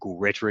political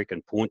rhetoric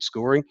and point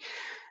scoring.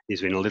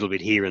 There's been a little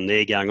bit here and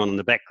there going on in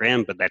the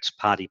background, but that's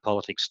party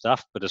politics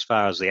stuff. But as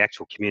far as the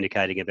actual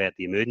communicating about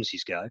the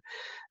emergencies go,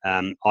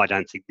 I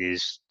don't think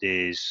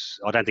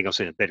I've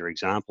seen a better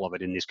example of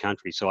it in this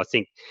country. So I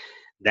think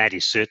that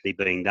is certainly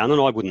being done, and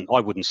I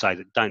wouldn't say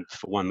that. Don't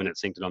for 1 minute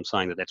think that I'm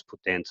saying that that's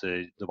put down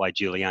to the way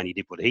Giuliani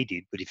did what he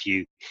did. But if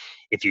you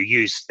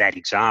use that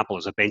example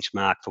as a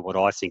benchmark for what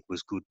I think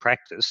was good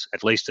practice,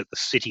 at least at the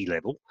city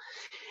level,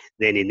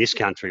 then in this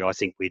country I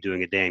think we're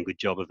doing a damn good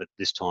job of it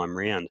this time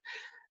round.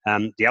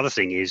 The other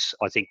thing is,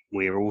 I think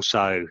we're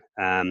also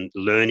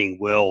learning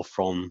well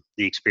from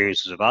the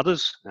experiences of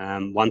others.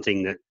 One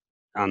thing that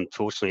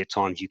unfortunately at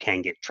times you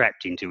can get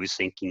trapped into is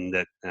thinking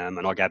that,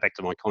 and I go back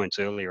to my comments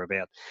earlier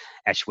about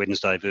Ash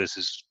Wednesday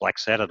versus Black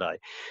Saturday,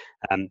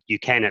 you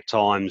can at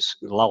times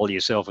lull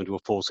yourself into a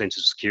false sense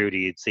of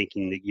security,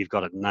 thinking that you've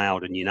got it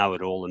nailed and you know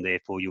it all and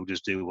therefore you'll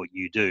just do what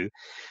you do.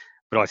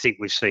 But I think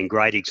we've seen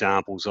great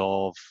examples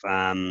of,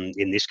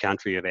 in this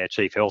country, of our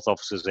chief health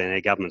officers and our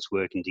governments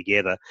working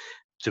together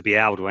to be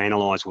able to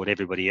analyse what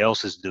everybody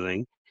else is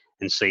doing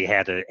and see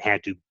how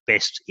to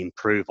best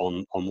improve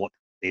on what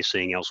they're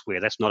seeing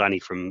elsewhere. That's not only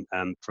from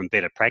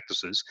better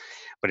practices,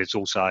 but it's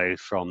also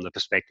from the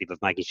perspective of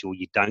making sure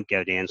you don't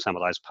go down some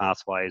of those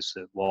pathways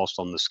that, whilst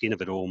on the skin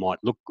of it all might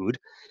look good,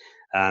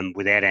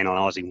 without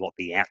analysing what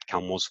the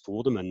outcome was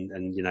for them.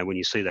 And you know, when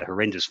you see the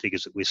horrendous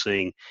figures that we're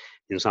seeing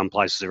in some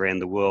places around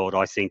the world,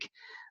 I think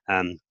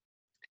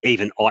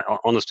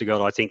honest to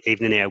God, I think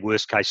even in our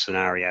worst case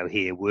scenario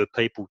here, were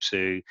people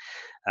to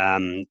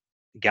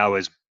go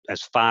as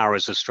far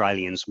as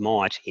Australians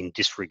might in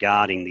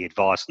disregarding the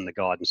advice and the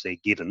guidance they're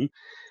given,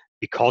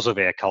 because of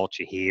our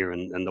culture here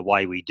and the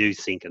way we do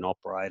think and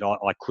operate,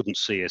 I couldn't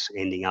see us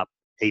ending up,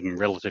 even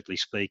relatively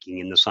speaking,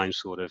 in the same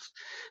sort of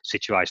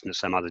situation that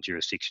some other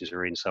jurisdictions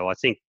are in. So I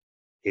think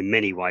in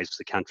many ways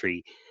the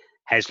country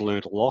has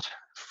learnt a lot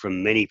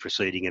from many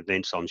preceding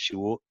events, I'm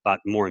sure, but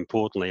more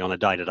importantly, on a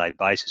day-to-day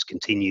basis,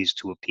 continues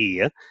to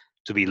appear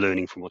to be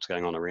learning from what's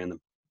going on around them.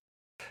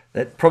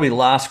 That probably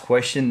last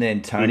question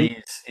then,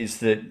 Tony, is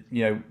that,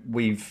 you know,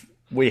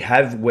 we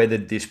have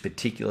weathered this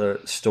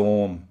particular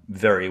storm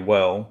very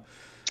well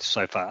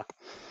so far.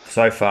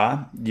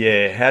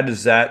 Yeah. How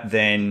does that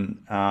then?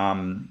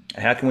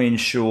 How can we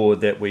ensure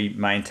that we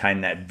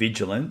maintain that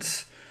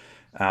vigilance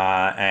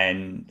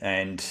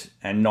and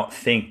not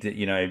think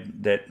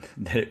that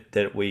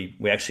that we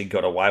actually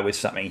got away with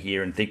something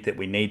here, and think that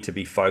we need to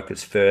be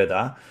focused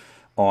further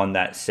on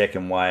that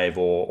second wave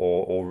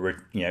or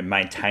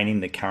maintaining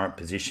the current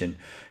position.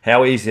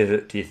 How easy is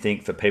it, do you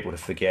think, for people to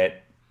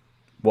forget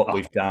what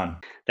we've done?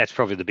 That's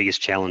probably the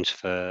biggest challenge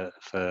for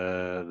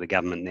the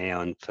government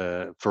now, and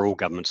for all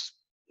governments,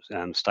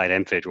 state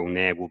and federal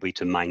now, will be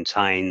to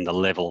maintain the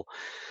level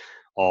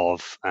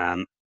of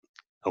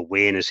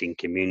awareness in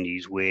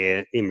communities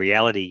where, in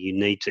reality,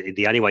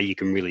 the only way you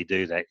can really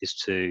do that is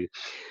to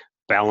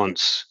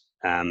balance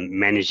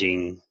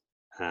managing,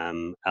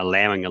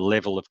 allowing a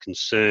level of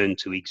concern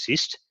to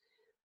exist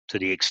to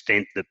the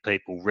extent that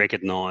people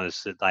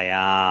recognise that they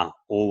are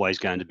always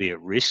going to be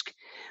at risk,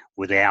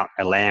 without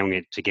allowing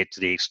it to get to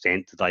the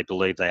extent that they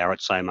believe they are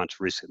at so much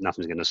risk that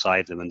nothing's going to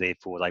save them, and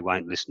therefore they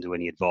won't listen to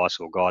any advice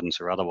or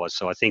guidance or otherwise.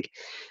 So I think,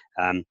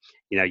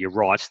 you're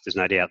right. There's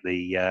no doubt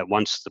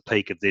once the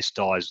peak of this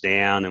dies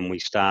down and we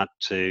start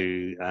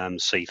to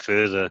see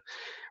further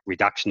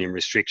reduction in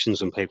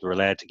restrictions and people are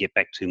allowed to get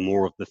back to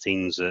more of the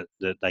things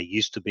that they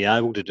used to be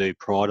able to do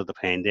prior to the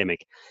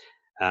pandemic,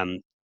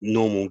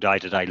 normal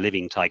day-to-day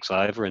living takes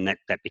over, and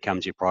that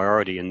becomes your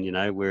priority. And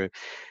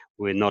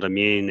we're not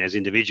immune as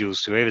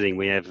individuals to everything.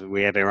 We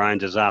have our own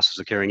disasters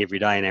occurring every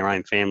day in our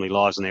own family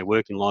lives and our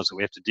working lives that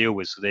we have to deal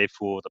with. So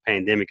therefore, the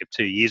pandemic of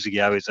 2 years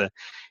ago is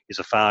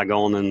a far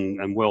gone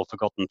and well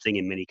forgotten thing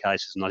in many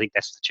cases. And I think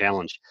that's the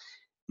challenge.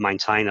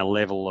 Maintain a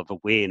level of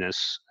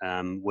awareness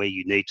where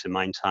you need to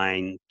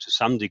maintain, to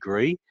some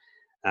degree,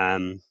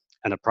 an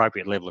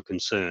appropriate level of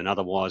concern.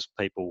 Otherwise,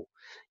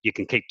 you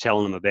can keep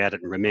telling them about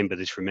it and remember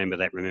this, remember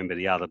that, remember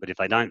the other. But if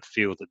they don't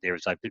feel that there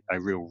is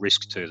a real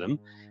risk to them,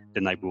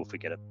 then they will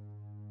forget it.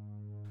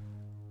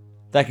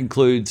 That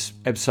concludes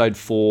episode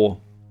 4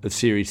 of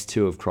series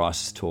 2 of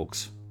Crisis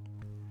Talks.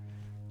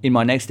 In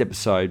my next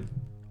episode,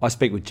 I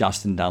speak with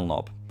Justin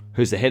Dunlop,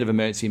 who's the head of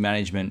emergency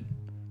management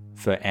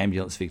for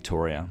Ambulance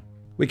Victoria.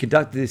 We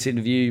conducted this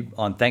interview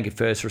on Thank You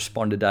First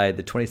Responder Day,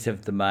 the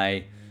 27th of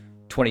May,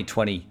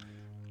 2020.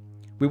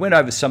 We went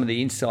over some of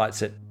the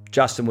insights that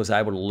Justin was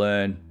able to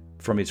learn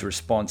from his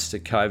response to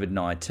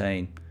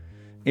COVID-19.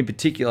 In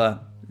particular,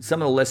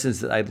 some of the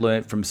lessons that they'd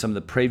learned from some of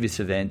the previous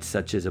events,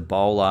 such as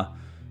Ebola,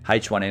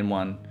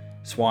 H1N1,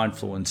 swine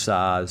flu and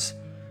SARS,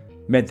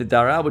 meant that they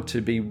were able to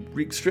be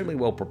extremely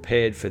well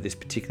prepared for this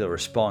particular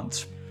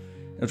response.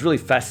 It was really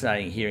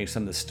fascinating hearing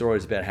some of the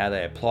stories about how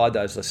they applied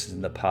those lessons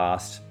in the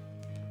past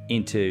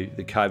into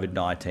the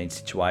COVID-19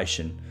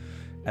 situation,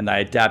 and they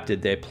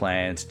adapted their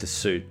plans to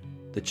suit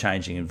the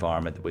changing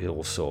environment that we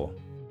all saw.